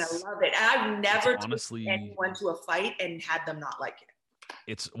 You're going to love it. And I've never taken anyone to a fight and had them not like it.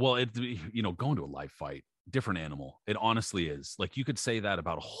 Going to a live fight, different animal. It honestly is. Like, you could say that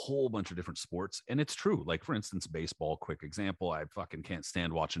about a whole bunch of different sports, and it's true. Like, for instance, baseball, quick example. I fucking can't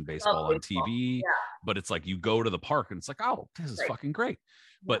stand watching baseball on TV, but it's like you go to the park and it's like, oh, this is fucking great.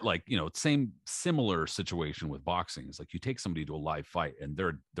 But like, similar situation with boxing is like you take somebody to a live fight and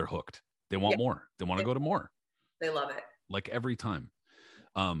they're hooked. They want more. They want to go to more. They love it. Like every time.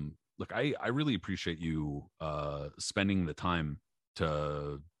 Look, I really appreciate you spending the time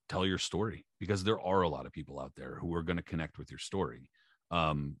to tell your story, because there are a lot of people out there who are going to connect with your story.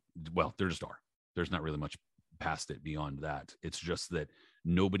 Well, there just are. There's not really much past it beyond that. It's just that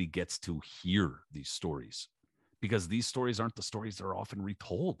nobody gets to hear these stories, because these stories aren't the stories that are often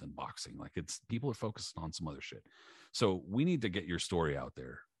retold in boxing. Like, it's people are focused on some other shit. So we need to get your story out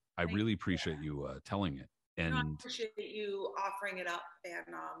there. I really appreciate you telling it. And I appreciate you offering it up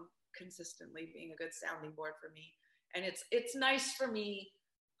and consistently being a good sounding board for me. And it's nice for me,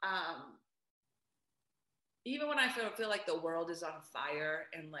 even when I feel like the world is on fire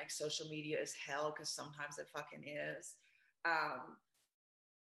and like social media is hell, because sometimes it fucking is.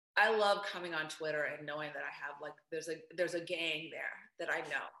 I love coming on Twitter and knowing that I have like there's a gang there that I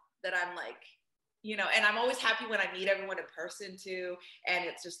know, that I'm like, and I'm always happy when I meet everyone in person too. And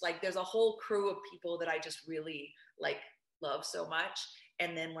it's just like there's a whole crew of people that I just really like love so much.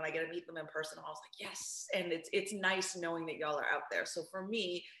 And then when I get to meet them in person, I'm always like, yes. And it's nice knowing that y'all are out there. So for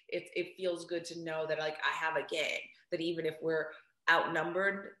me, it feels good to know that like I have a gang, that even if we're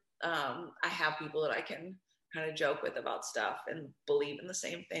outnumbered, I have people that I can kind of joke with about stuff and believe in the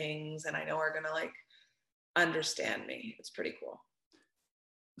same things, and I know are gonna like understand me. It's pretty cool.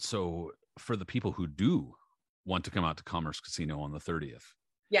 So for the people who do want to come out to Commerce Casino on the 30th,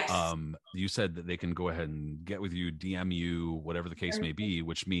 yes, you said that they can go ahead and get with you, DM you, whatever the case may be,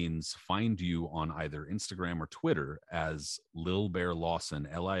 which means find you on either Instagram or Twitter as Lil Bear Lawson,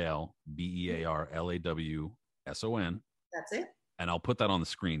 LILBEARLAWSON. That's it. And I'll put that on the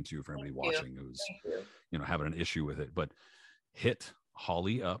screen too for anybody watching who's having an issue with it. But hit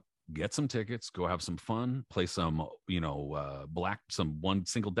Holly up, get some tickets, go have some fun, play some one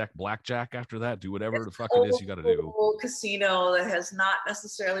single deck blackjack after that, do whatever the fuck it is you got to do. Casino that has not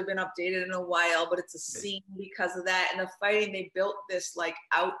necessarily been updated in a while, but it's a scene because of that. And the fighting, they built this like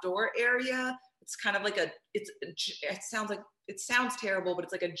outdoor area. It's kind of like it sounds terrible, but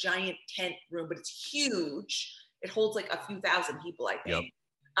it's like a giant tent room, but it's huge. It holds like a few thousand people, I think.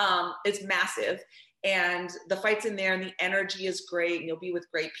 Yep. It's massive. And the fight's in there and the energy is great. And you'll be with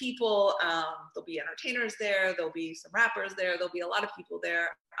great people. There'll be entertainers there. There'll be some rappers there. There'll be a lot of people there.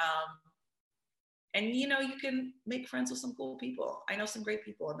 And, you can make friends with some cool people. I know some great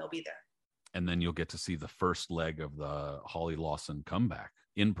people and they'll be there. And then you'll get to see the first leg of the Holly Lawson comeback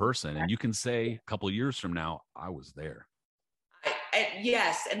in person. And you can say a couple of years from now, I was there.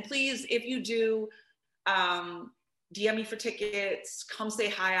 Yes. And please, if you do, DM me for tickets, come say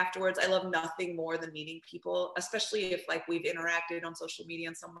hi afterwards. I love nothing more than meeting people, especially if like we've interacted on social media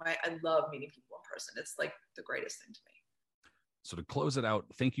in some way. I love meeting people in person. It's like the greatest thing to me. So to close it out,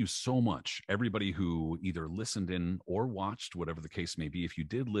 thank you so much, everybody who either listened in or watched, whatever the case may be. If you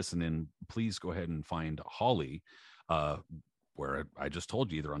did listen in, please go ahead and find Holly, where I just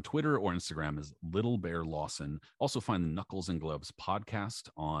told you, either on Twitter or Instagram as Little Bear Lawson. Also find the Knuckles and Gloves podcast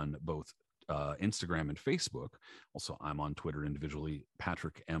on both Instagram and Facebook. Also, I'm on Twitter individually,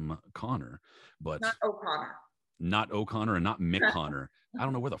 Patrick M. Connor, but not O'Connor and not Mick Connor. I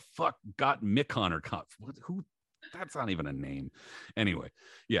don't know where the fuck got Mick Connor cut. Who? That's not even a name. Anyway,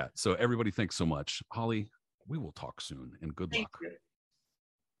 yeah. So everybody, thanks so much. Holly, we will talk soon, and good luck. You.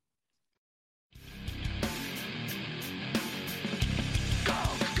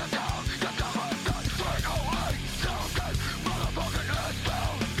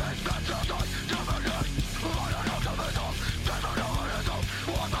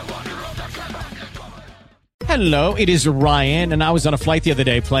 Hello, it is Ryan, and I was on a flight the other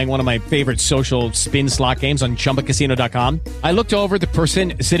day playing one of my favorite social spin slot games on ChumbaCasino.com. I looked over at the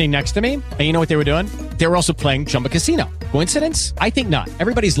person sitting next to me, and you know what they were doing? They were also playing Chumba Casino. Coincidence? I think not.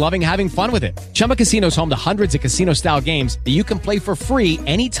 Everybody's loving having fun with it. Chumba Casino is home to hundreds of casino-style games that you can play for free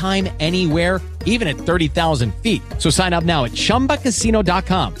anytime, anywhere, even at 30,000 feet. So sign up now at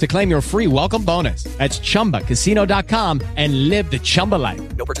ChumbaCasino.com to claim your free welcome bonus. That's ChumbaCasino.com and live the Chumba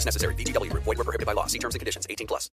life. No purchase necessary. VGW Group. Void were prohibited by law. See terms and conditions. 18+.